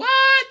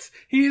 What?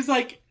 He's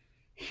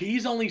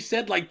only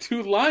said like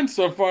 2 lines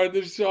so far in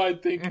this show, I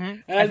think. Mm-hmm.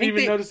 And I didn't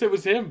even notice it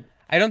was him.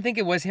 I don't think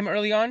it was him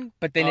early on,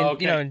 but then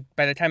you know,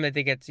 by the time that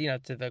they get to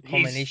the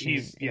culmination,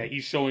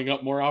 he's showing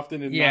up more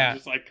often and not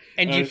just like,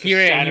 and you hear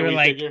it and you're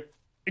like, figure.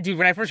 Dude,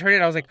 when I first heard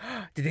it, I was like,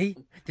 oh, did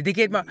they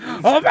get my?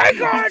 Oh my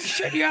god!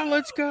 Shit, yeah,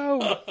 let's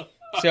go.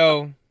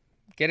 So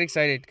get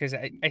excited, because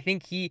I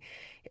think I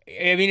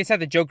mean, it's not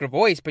the Joker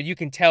voice, but you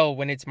can tell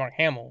when it's Mark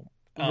Hamill.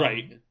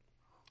 Right.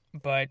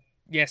 But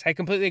yes, I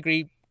completely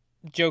agree.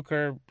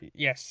 Joker,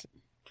 yes,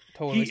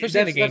 totally. Especially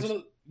in the games.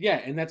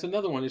 And that's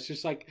another one. It's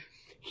just like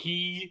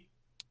he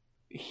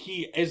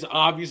is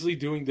obviously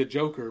doing the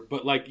Joker,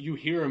 but like you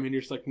hear him and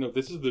you're just like, no,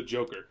 this is the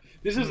Joker.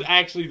 This is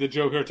actually the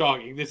Joker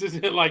talking. This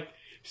isn't like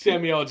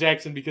Samuel L.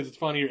 Jackson because it's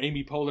funny, or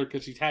Amy Poehler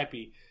because she's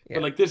happy. Yeah.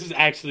 But like, this is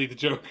actually the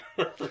Joker.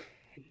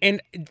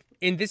 And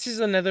this is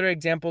another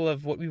example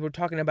of what we were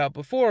talking about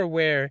before,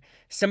 where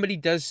somebody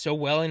does so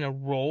well in a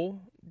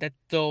role that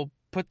they'll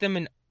put them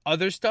in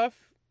other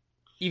stuff,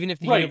 even if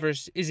the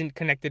universe isn't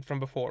connected from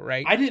before,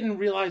 right? I didn't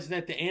realize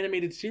that the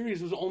animated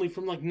series was only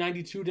from like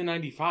 92 to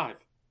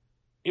 95.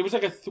 It was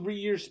like a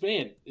 3-year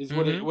span, is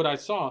what I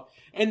saw.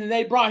 And then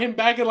they brought him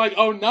back in like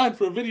 09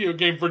 for a video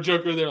game for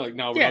Joker. They're like,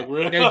 no,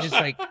 we're they're just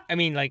like, I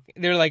mean, like,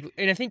 they're like,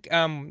 and I think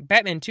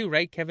Batman too,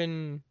 right?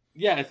 Kevin.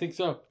 Yeah, I think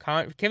so.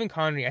 Kevin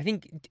Conroy. I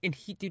think, and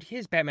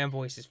his Batman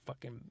voice is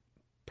fucking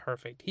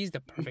perfect. He's the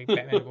perfect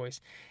Batman voice.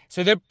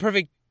 So they're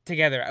perfect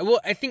together.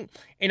 Well, I think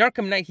in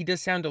Arkham Knight, he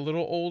does sound a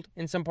little old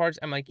in some parts.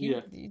 I'm like,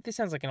 this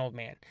sounds like an old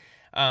man.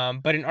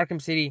 But in Arkham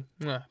City,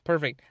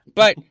 perfect.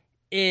 But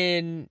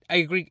I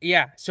agree.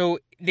 Yeah. So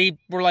they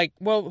were like,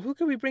 well, who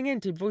can we bring in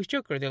to voice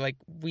Joker? They're like,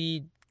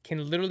 we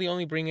can literally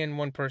only bring in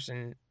one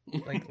person.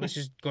 Like, let's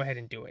just go ahead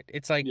and do it.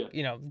 It's like,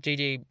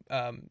 J.J.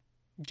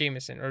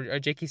 Jameson or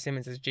J.K.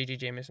 Simmons as J.J.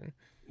 Jameson.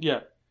 Yeah.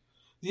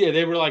 Yeah,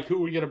 they were like, who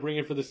are we going to bring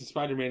in for this in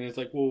Spider-Man? And it's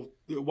like, well,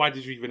 why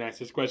did you even ask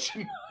this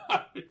question?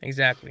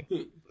 Exactly.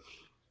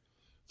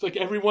 It's like,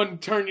 everyone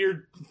flip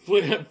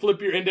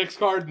your index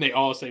card, and they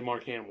all say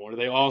Mark Hamill, or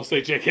they all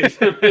say J.K.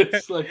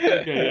 Simmons. Like,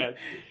 okay, yeah.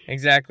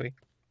 Exactly.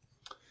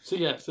 So,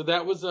 yeah, so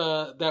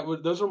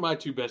those were my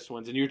two best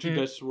ones. And your two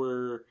best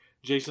were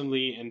Jason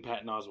Lee and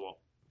Patton Oswalt.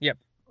 Yep.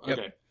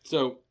 Okay,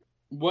 so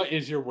what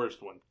is your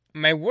worst one?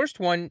 My worst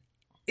one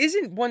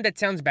isn't one that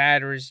sounds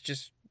bad or is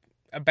just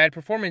a bad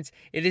performance.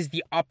 It is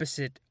the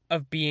opposite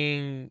of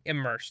being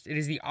immersed. It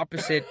is the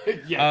opposite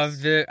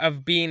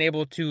of being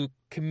able to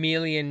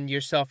chameleon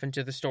yourself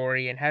into the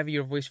story and have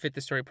your voice fit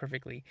the story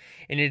perfectly.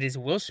 And it is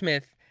Will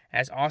Smith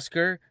as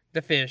Oscar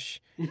the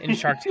Fish in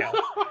Shark Tale.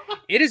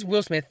 It is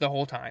Will Smith the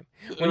whole time.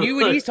 When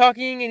he's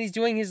talking and he's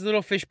doing his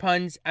little fish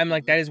puns, I'm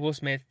like, that is Will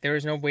Smith. There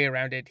is no way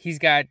around it.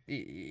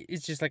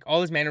 It's just like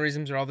all his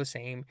mannerisms are all the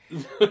same.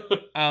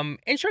 And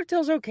Shark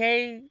Tale's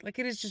okay. Like,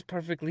 it is just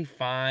perfectly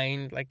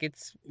fine. Like,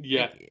 it's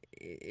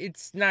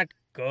not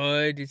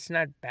good. It's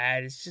not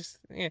bad. It's just,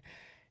 it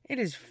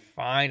is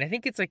fine. I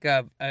think it's like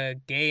a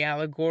gay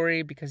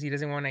allegory because he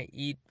doesn't want to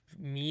eat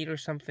meat or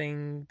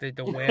something.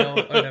 The whale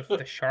or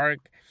the shark.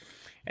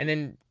 And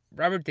then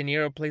Robert De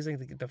Niro plays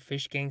like the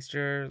fish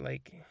gangster,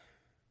 like.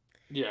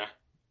 Yeah.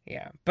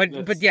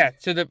 But yeah,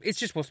 so it's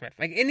just Will Smith.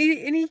 Like, and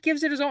he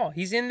gives it his all.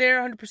 He's in there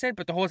 100%,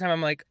 but the whole time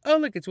I'm like, oh,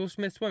 look, it's Will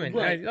Smith swimming.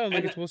 Right.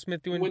 It's Will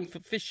Smith doing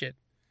fish shit.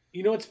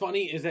 You know what's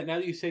funny is that now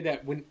that you say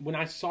that, when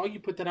I saw you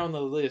put that on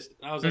the list,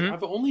 I was like,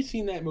 I've only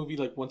seen that movie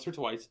like once or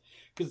twice,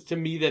 because to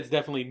me that's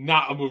definitely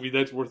not a movie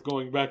that's worth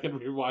going back and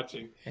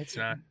rewatching. It's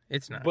not.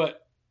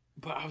 But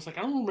I was like,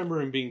 I don't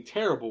remember him being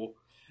terrible.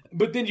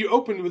 But then you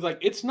opened with like,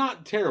 it's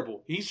not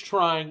terrible. He's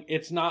trying.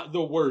 It's not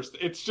the worst.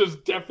 It's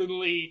just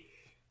definitely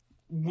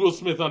Will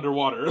Smith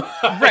underwater.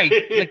 Right.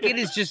 Like, it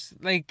is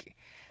just like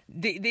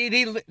they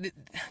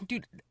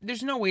dude,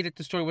 there's no way that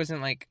the story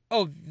wasn't like,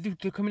 oh,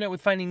 they're coming out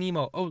with Finding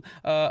Nemo. Oh,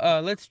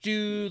 let's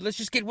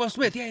just get Will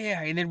Smith.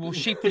 Yeah. And then we'll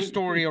shape the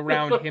story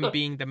around him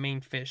being the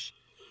main fish.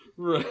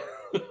 Right.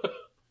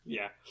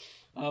 Yeah.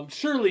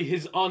 Surely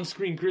his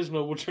on-screen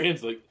charisma will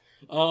translate.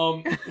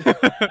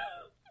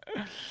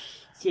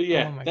 So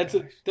yeah, that's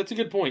a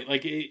good point.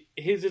 Like,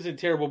 his isn't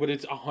terrible, but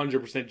it's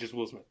 100% just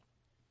Will Smith.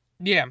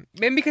 Yeah,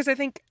 and because I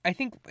think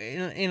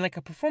in like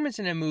a performance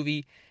in a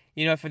movie,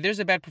 if there's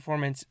a bad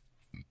performance,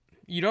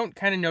 you don't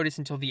kind of notice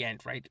until the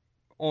end, right?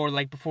 Or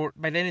like before,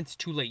 by then it's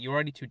too late. You're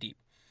already too deep.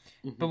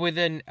 Mm-hmm. But with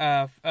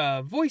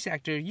a voice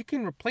actor, you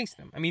can replace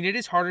them. I mean, it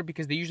is harder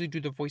because they usually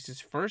do the voices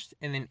first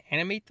and then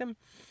animate them.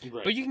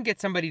 Right. But you can get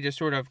somebody to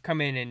sort of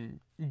come in and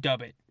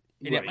dub it.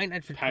 And it might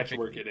not fit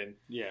patchwork it in.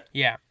 Yeah.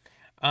 Yeah.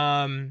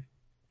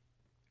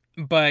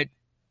 But,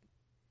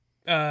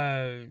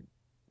 so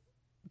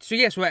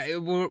yeah, so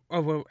where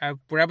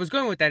I was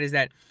going with that is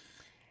that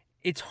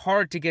it's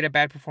hard to get a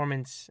bad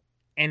performance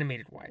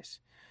animated-wise.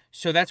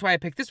 So that's why I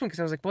picked this one, because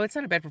I was like, well, it's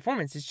not a bad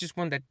performance. It's just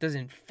one that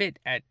doesn't fit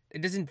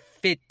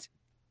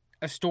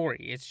a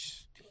story. It's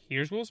just,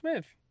 here's Will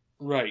Smith.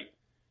 Right.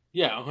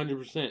 Yeah,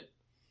 100%.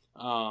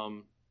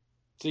 So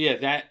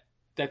yeah,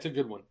 that's a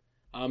good one.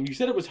 You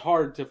said it was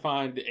hard to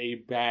find a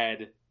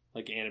bad,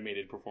 like,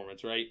 animated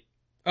performance, right?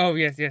 Oh,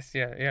 yes,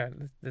 yeah.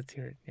 Let's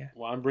hear it, yeah.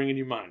 Well, I'm bringing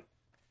you mine.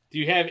 Do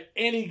you have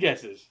any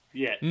guesses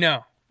yet?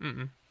 No.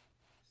 Mm-mm.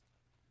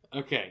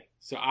 Okay,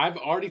 so I've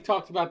already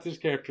talked about this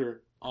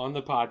character on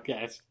the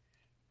podcast,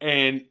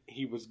 and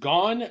he was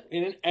gone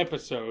in an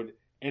episode,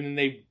 and then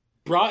they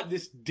brought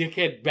this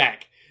dickhead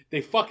back.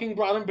 They fucking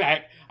brought him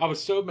back. I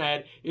was so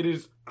mad. It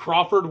is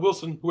Crawford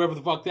Wilson, whoever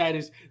the fuck that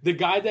is, the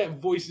guy that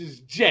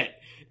voices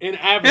Jet in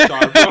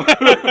Avatar, bro.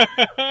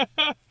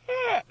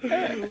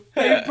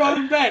 They brought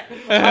him back.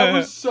 I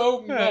was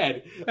so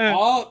mad.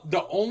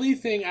 The only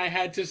thing I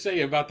had to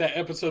say about that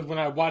episode when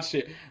I watched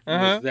it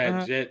was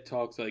that Jet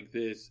talks like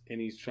this, and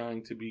he's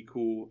trying to be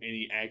cool, and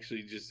he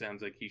actually just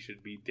sounds like he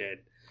should be dead.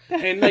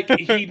 And like,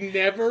 he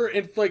never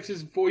inflects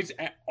his voice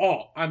at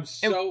all.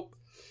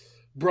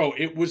 Bro,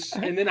 it was,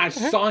 and then I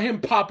saw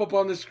him pop up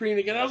on the screen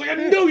again. I was like, I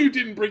know you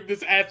didn't bring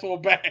this asshole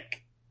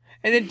back.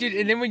 And then,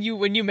 dude,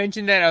 when you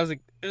mentioned that, I was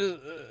like,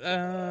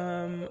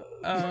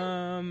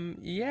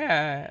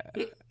 yeah.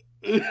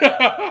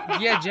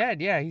 Yeah,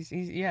 Jed. Yeah,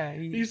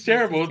 he's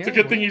terrible. It's a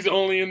good thing he's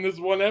only in this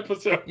one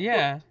episode.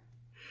 Yeah.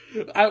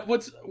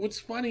 What's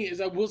funny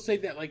is I will say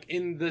that like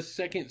in the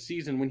second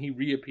season when he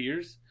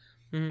reappears,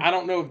 Mm-hmm. I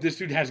don't know if this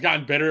dude has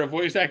gotten better at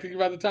voice acting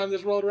by the time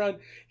this rolled around.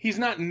 He's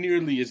not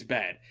nearly as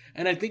bad,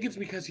 and I think it's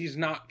because he's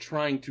not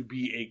trying to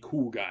be a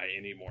cool guy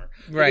anymore.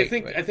 Right.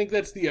 I think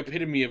that's the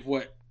epitome of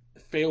what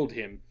failed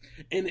him.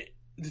 And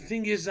the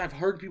thing is, I've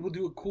heard people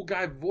do a cool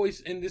guy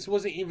voice, and this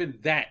wasn't even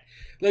that.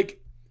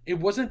 Like, it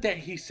wasn't that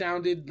he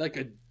sounded like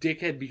a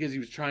dickhead because he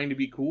was trying to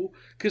be cool,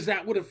 because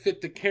that would have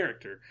fit the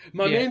character.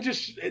 My man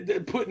just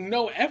put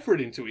no effort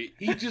into it.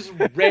 He just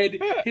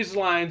read his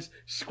lines,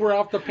 square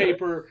off the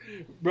paper,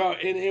 bro,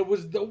 and it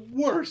was the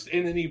worst.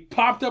 And then he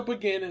popped up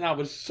again, and I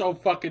was so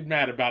fucking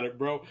mad about it,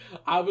 bro.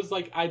 I was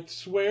like, I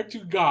swear to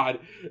God,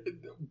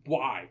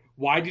 why?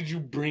 Why did you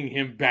bring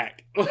him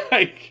back?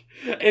 Like,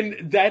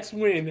 and that's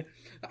when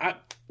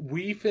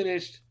we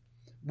finished.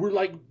 We're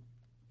like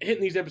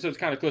hitting these episodes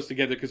kind of close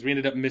together because we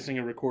ended up missing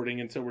a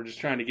recording, and so we're just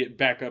trying to get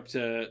back up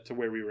to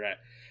where we were at.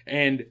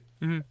 And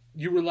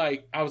you were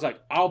like, I was like,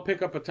 I'll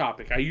pick up a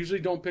topic. I usually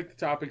don't pick the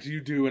topics, you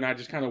do, and I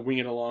just kind of wing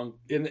it along.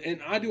 And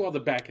I do all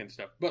the back end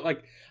stuff. But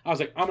like, I was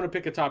like, I'm going to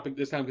pick a topic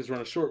this time because we're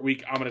on a short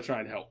week. I'm going to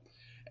try and help.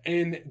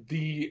 And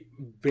the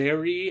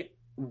very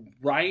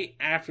right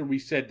after we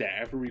said that,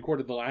 after we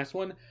recorded the last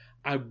one,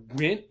 I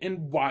went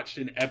and watched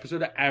an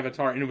episode of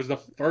Avatar, and it was the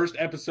first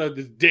episode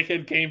this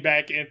dickhead came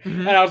back in,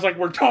 and I was like,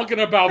 we're talking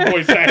about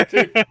voice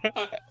acting.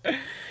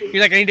 You're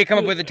like, I need to come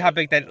up with a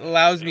topic that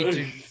allows me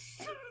to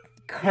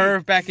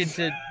curve back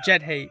into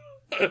Jet hate.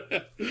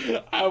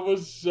 I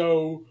was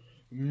so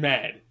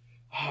mad.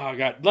 Oh,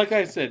 God. Like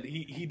I said,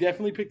 he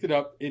definitely picked it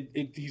up.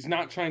 He's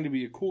not trying to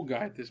be a cool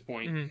guy at this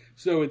point.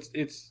 So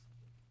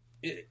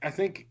I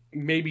think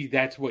maybe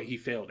that's what he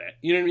failed at.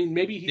 You know what I mean?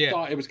 Maybe he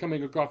thought it was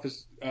coming across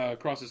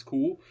as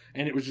cool,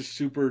 and it was just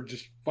super,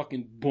 just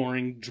fucking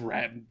boring,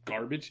 drab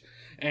garbage.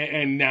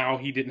 And now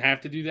he didn't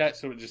have to do that,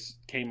 so it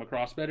just came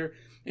across better.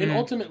 And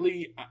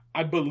ultimately,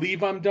 I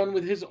believe I'm done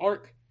with his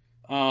arc.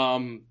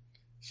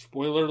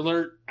 Spoiler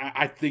alert,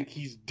 I think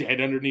he's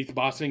dead underneath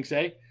Ba Sing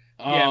Se.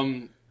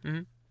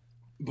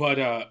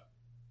 But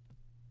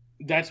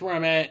that's where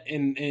I'm at,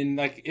 and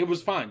like, it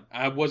was fine.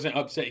 I wasn't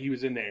upset he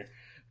was in there.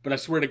 But I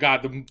swear to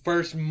God, the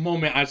first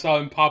moment I saw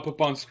him pop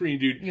up on screen,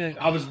 dude,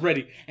 I was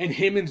ready. And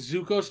him and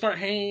Zuko start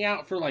hanging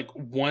out for like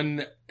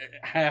one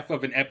half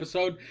of an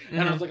episode.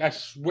 And I was like, I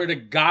swear to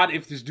God,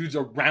 if this dude's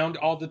around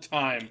all the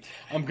time,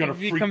 I'm going to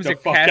freak the fuck out. Becomes a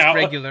cast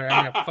regular.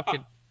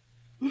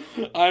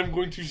 I'm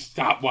going to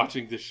stop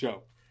watching this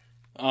show.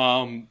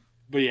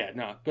 But yeah,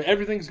 no. But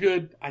everything's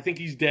good. I think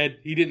he's dead.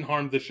 He didn't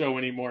harm the show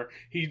anymore.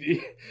 The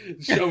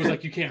show was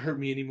like, you can't hurt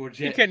me anymore,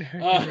 Jet. You can't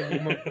hurt me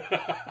anymore.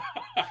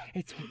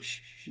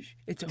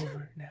 It's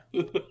over now.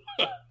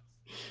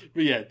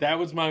 But yeah, that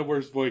was my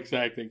worst voice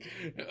acting.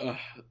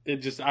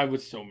 I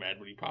was so mad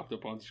when he popped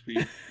up on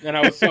screen. And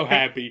I was so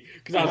happy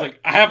because I was like,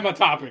 I have my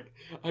topic.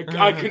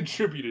 I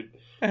contributed.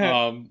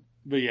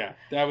 But yeah,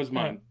 that was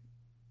mine.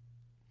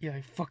 Yeah,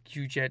 like, fuck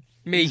you, Jet.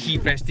 May he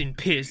rest in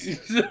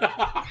piss.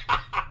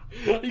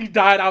 He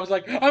died. I was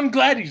like, I'm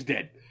glad he's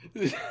dead.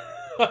 I'm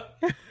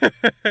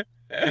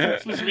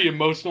supposed to be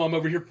emotional. I'm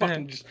over here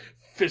fucking just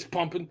fist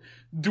pumping,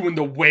 doing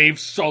the wave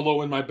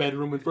solo in my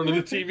bedroom in front of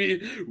the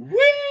TV. Woo!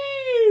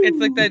 It's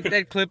like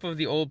that clip of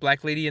the old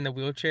black lady in the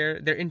wheelchair.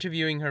 They're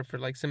interviewing her for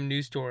like some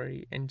news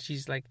story, and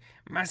she's like,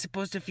 "Am I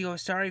supposed to feel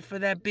sorry for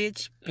that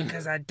bitch?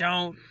 Because I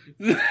don't."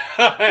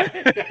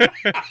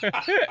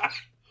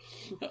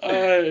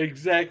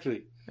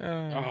 Exactly.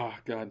 Oh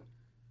God.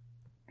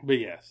 But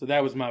yeah, so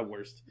that was my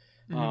worst.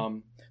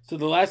 So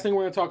the last thing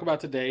we're going to talk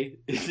about today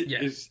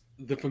is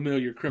the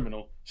familiar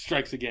criminal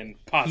strikes again.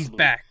 Possibly. He's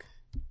back.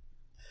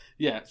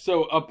 Yeah.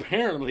 So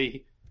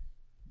apparently,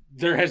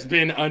 there has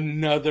been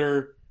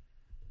another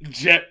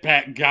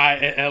jetpack guy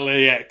at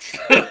LAX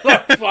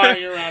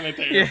flying around at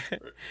the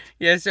airport.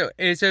 Yeah. So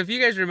if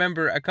you guys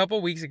remember, a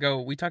couple weeks ago,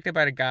 we talked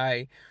about a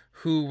guy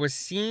who was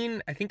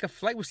seen. I think a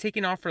flight was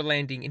taken off for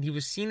landing, and he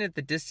was seen at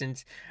the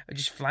distance,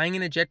 just flying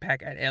in a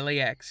jetpack at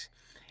LAX.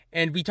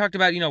 And we talked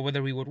about,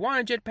 whether we would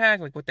want a jetpack,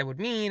 like what that would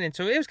mean. And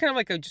so it was kind of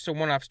like just a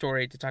one-off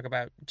story to talk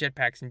about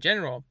jetpacks in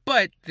general.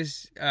 But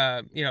this,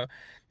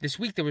 this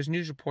week there was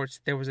news reports.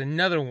 There was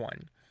another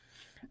one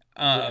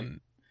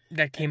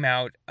that came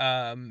out.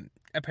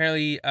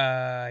 Apparently,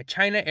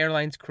 China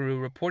Airlines crew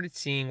reported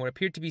seeing what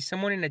appeared to be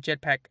someone in a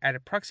jetpack at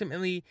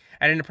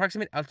an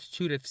approximate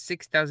altitude of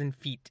 6,000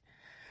 feet.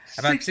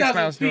 About 6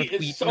 miles feet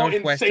is so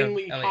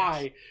insanely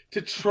high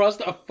to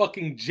trust a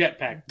fucking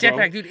jetpack, bro.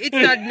 Jetpack, dude, it's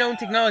not known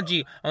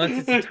technology unless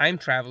it's a time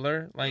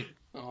traveler. Like,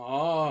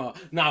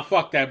 nah,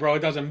 fuck that, bro.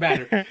 It doesn't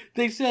matter.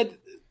 They said,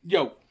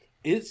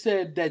 it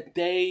said that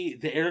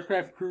the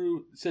aircraft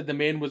crew said the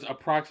man was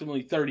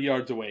approximately 30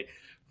 yards away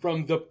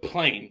from the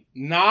plane.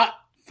 Not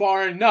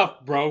far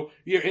enough, bro.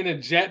 You're in a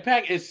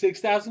jetpack at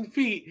 6,000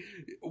 feet.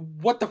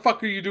 What the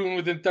fuck are you doing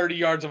within 30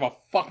 yards of a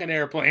fucking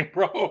airplane,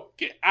 bro?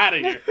 Get out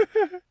of here.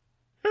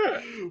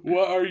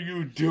 What are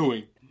you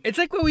doing? It's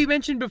like what we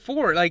mentioned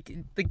before. Like,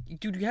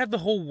 dude, you have the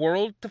whole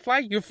world to fly.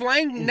 You're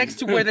flying next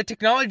to where the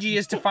technology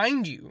is to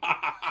find you.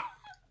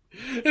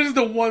 This is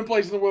the one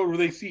place in the world where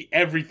they see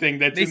everything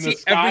that's in the sky. They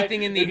see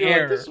everything in the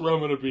air. Like, this is where I'm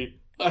going to be.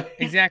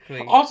 Exactly.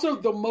 Also,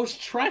 the most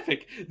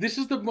traffic. This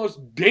is the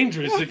most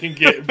dangerous it can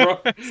get, bro.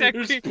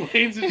 Exactly. There's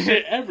planes and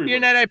shit everywhere. You're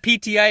not at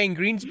PTI in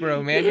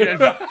Greensboro, man. You're at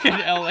fucking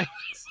LA.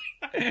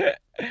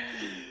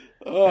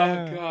 Oh,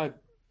 God.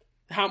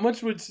 How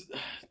much would...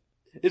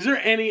 Is there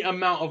any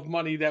amount of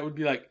money that would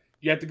be like,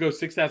 you have to go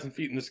 6,000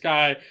 feet in the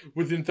sky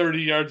within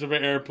 30 yards of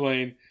an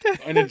airplane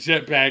in a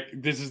jetpack?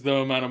 This is the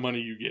amount of money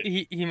you get.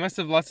 He must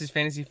have lost his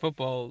fantasy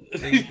football.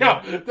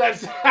 Yeah,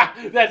 that's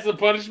the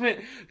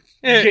punishment.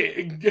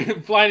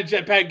 Fly in a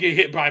jetpack, get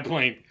hit by a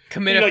plane.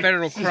 Commit a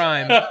federal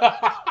crime.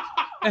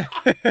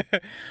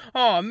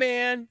 Oh,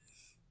 man.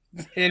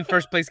 And then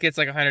first place gets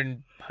like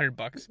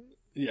 $100.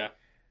 Yeah.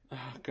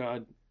 Oh,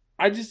 God.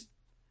 I didn't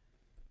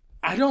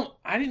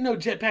know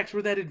jetpacks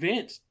were that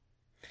advanced.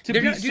 To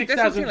be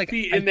 6,000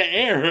 feet in the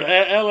air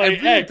at LAX. I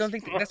really don't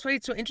think that's why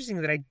it's so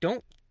interesting that I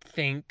don't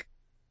think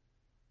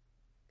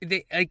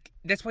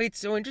that's why it's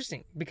so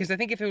interesting, because I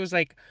think if it was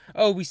like,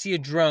 oh, we see a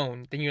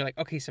drone, then you're like,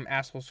 okay, some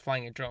assholes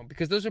flying a drone,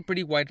 because those are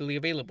pretty widely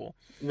available.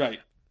 Right.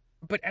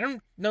 But I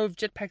don't know if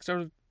jetpacks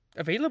are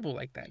available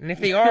like that. And if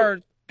they are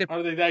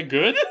they that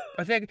good?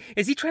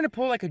 Is he trying to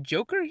pull like a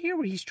Joker here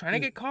where he's trying to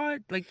get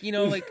caught? Like, you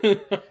know, like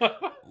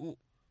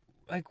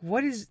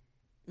what is...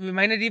 It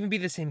might not even be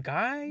the same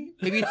guy.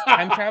 Maybe it's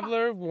time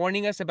traveler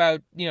warning us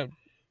about,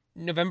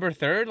 November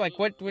 3rd. Like,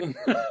 what is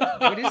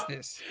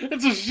this?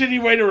 It's a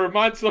shitty way to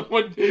remind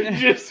someone.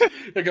 Just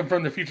like I'm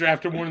from the future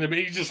after warning them.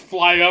 You just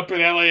fly up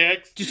in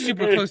LAX. Just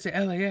super close to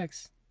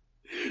LAX.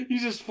 You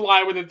just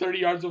fly within 30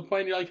 yards of a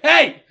plane. You're like,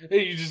 hey!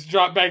 And you just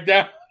drop back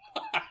down.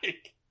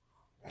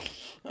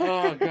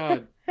 Oh,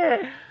 God.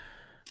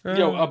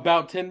 Yo,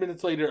 about 10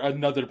 minutes later,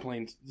 another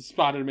plane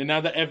spotted him. And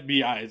now the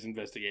FBI is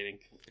investigating.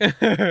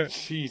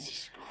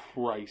 Jesus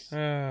Christ.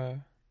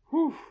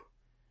 Whew.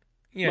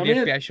 The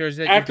FBI shows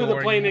that after the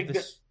plane...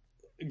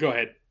 Go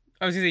ahead.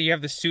 I was going to say, you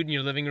have the suit in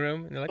your living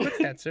room. And they're like, what's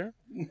that, sir?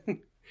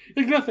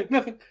 Nothing.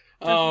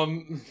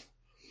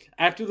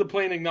 After the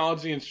plane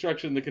acknowledged the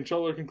instruction, the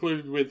controller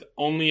concluded with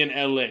only in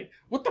LA.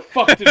 What the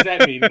fuck does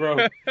that mean,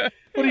 bro?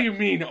 What do you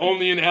mean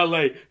only in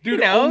LA?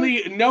 Dude,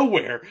 only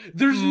nowhere.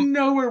 There's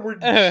nowhere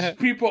where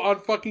people on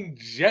fucking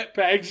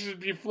jetpacks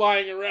should be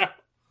flying around.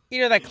 You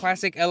know that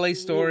classic LA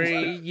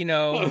story,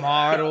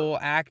 model,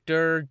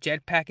 actor,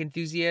 jetpack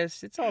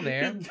enthusiast. It's all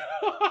there.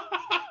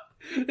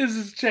 This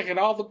is checking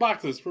all the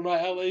boxes for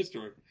my LA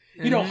story.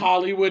 Mm-hmm.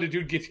 Hollywood, a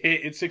dude gets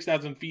hit at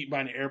 6,000 feet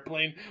by an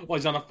airplane while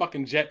he's on a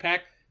fucking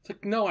jetpack. It's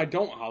like, no, I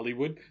don't,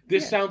 Hollywood.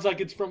 This sounds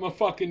like it's from a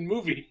fucking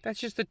movie. That's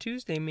just a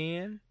Tuesday,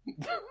 man.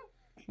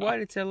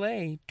 What? It's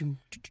LA.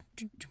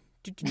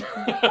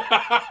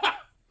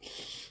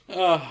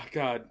 Oh,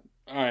 God.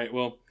 All right,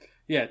 well,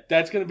 yeah,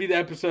 that's going to be the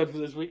episode for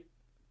this week.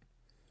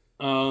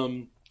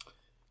 If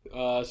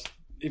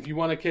you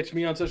want to catch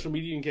me on social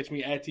media, you can catch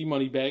me at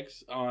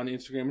TMoneybags on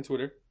Instagram and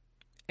Twitter.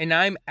 And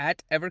I'm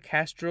at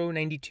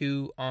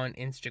Evercastro92 on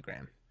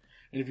Instagram.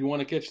 And if you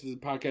want to catch the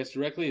podcast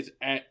directly, it's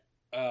at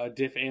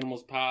Diff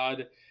Animals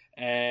Pod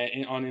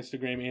on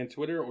Instagram and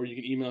Twitter, or you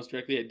can email us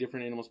directly at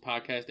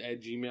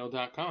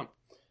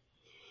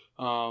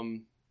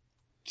differentanimalspodcast@gmail.com.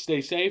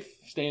 Stay safe,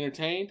 stay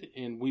entertained,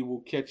 and we will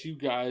catch you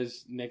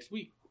guys next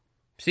week.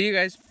 See you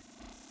guys.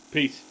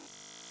 Peace.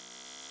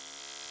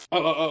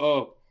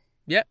 Oh.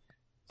 Yep.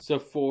 So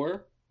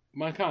for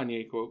my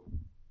Kanye quote,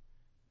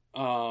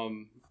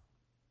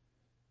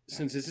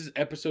 since this is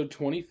episode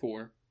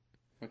 24,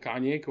 my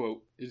Kanye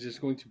quote is just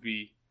going to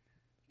be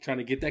trying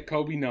to get that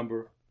Kobe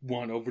number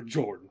 1 over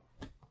Jordan.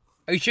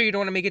 Are you sure you don't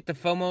want to make it the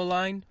FOMO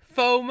line?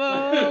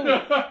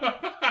 FOMO!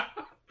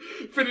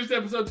 Finished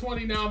episode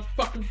 20 now.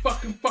 I'm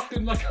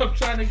fucking like I'm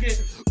trying to get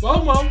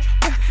FOMO.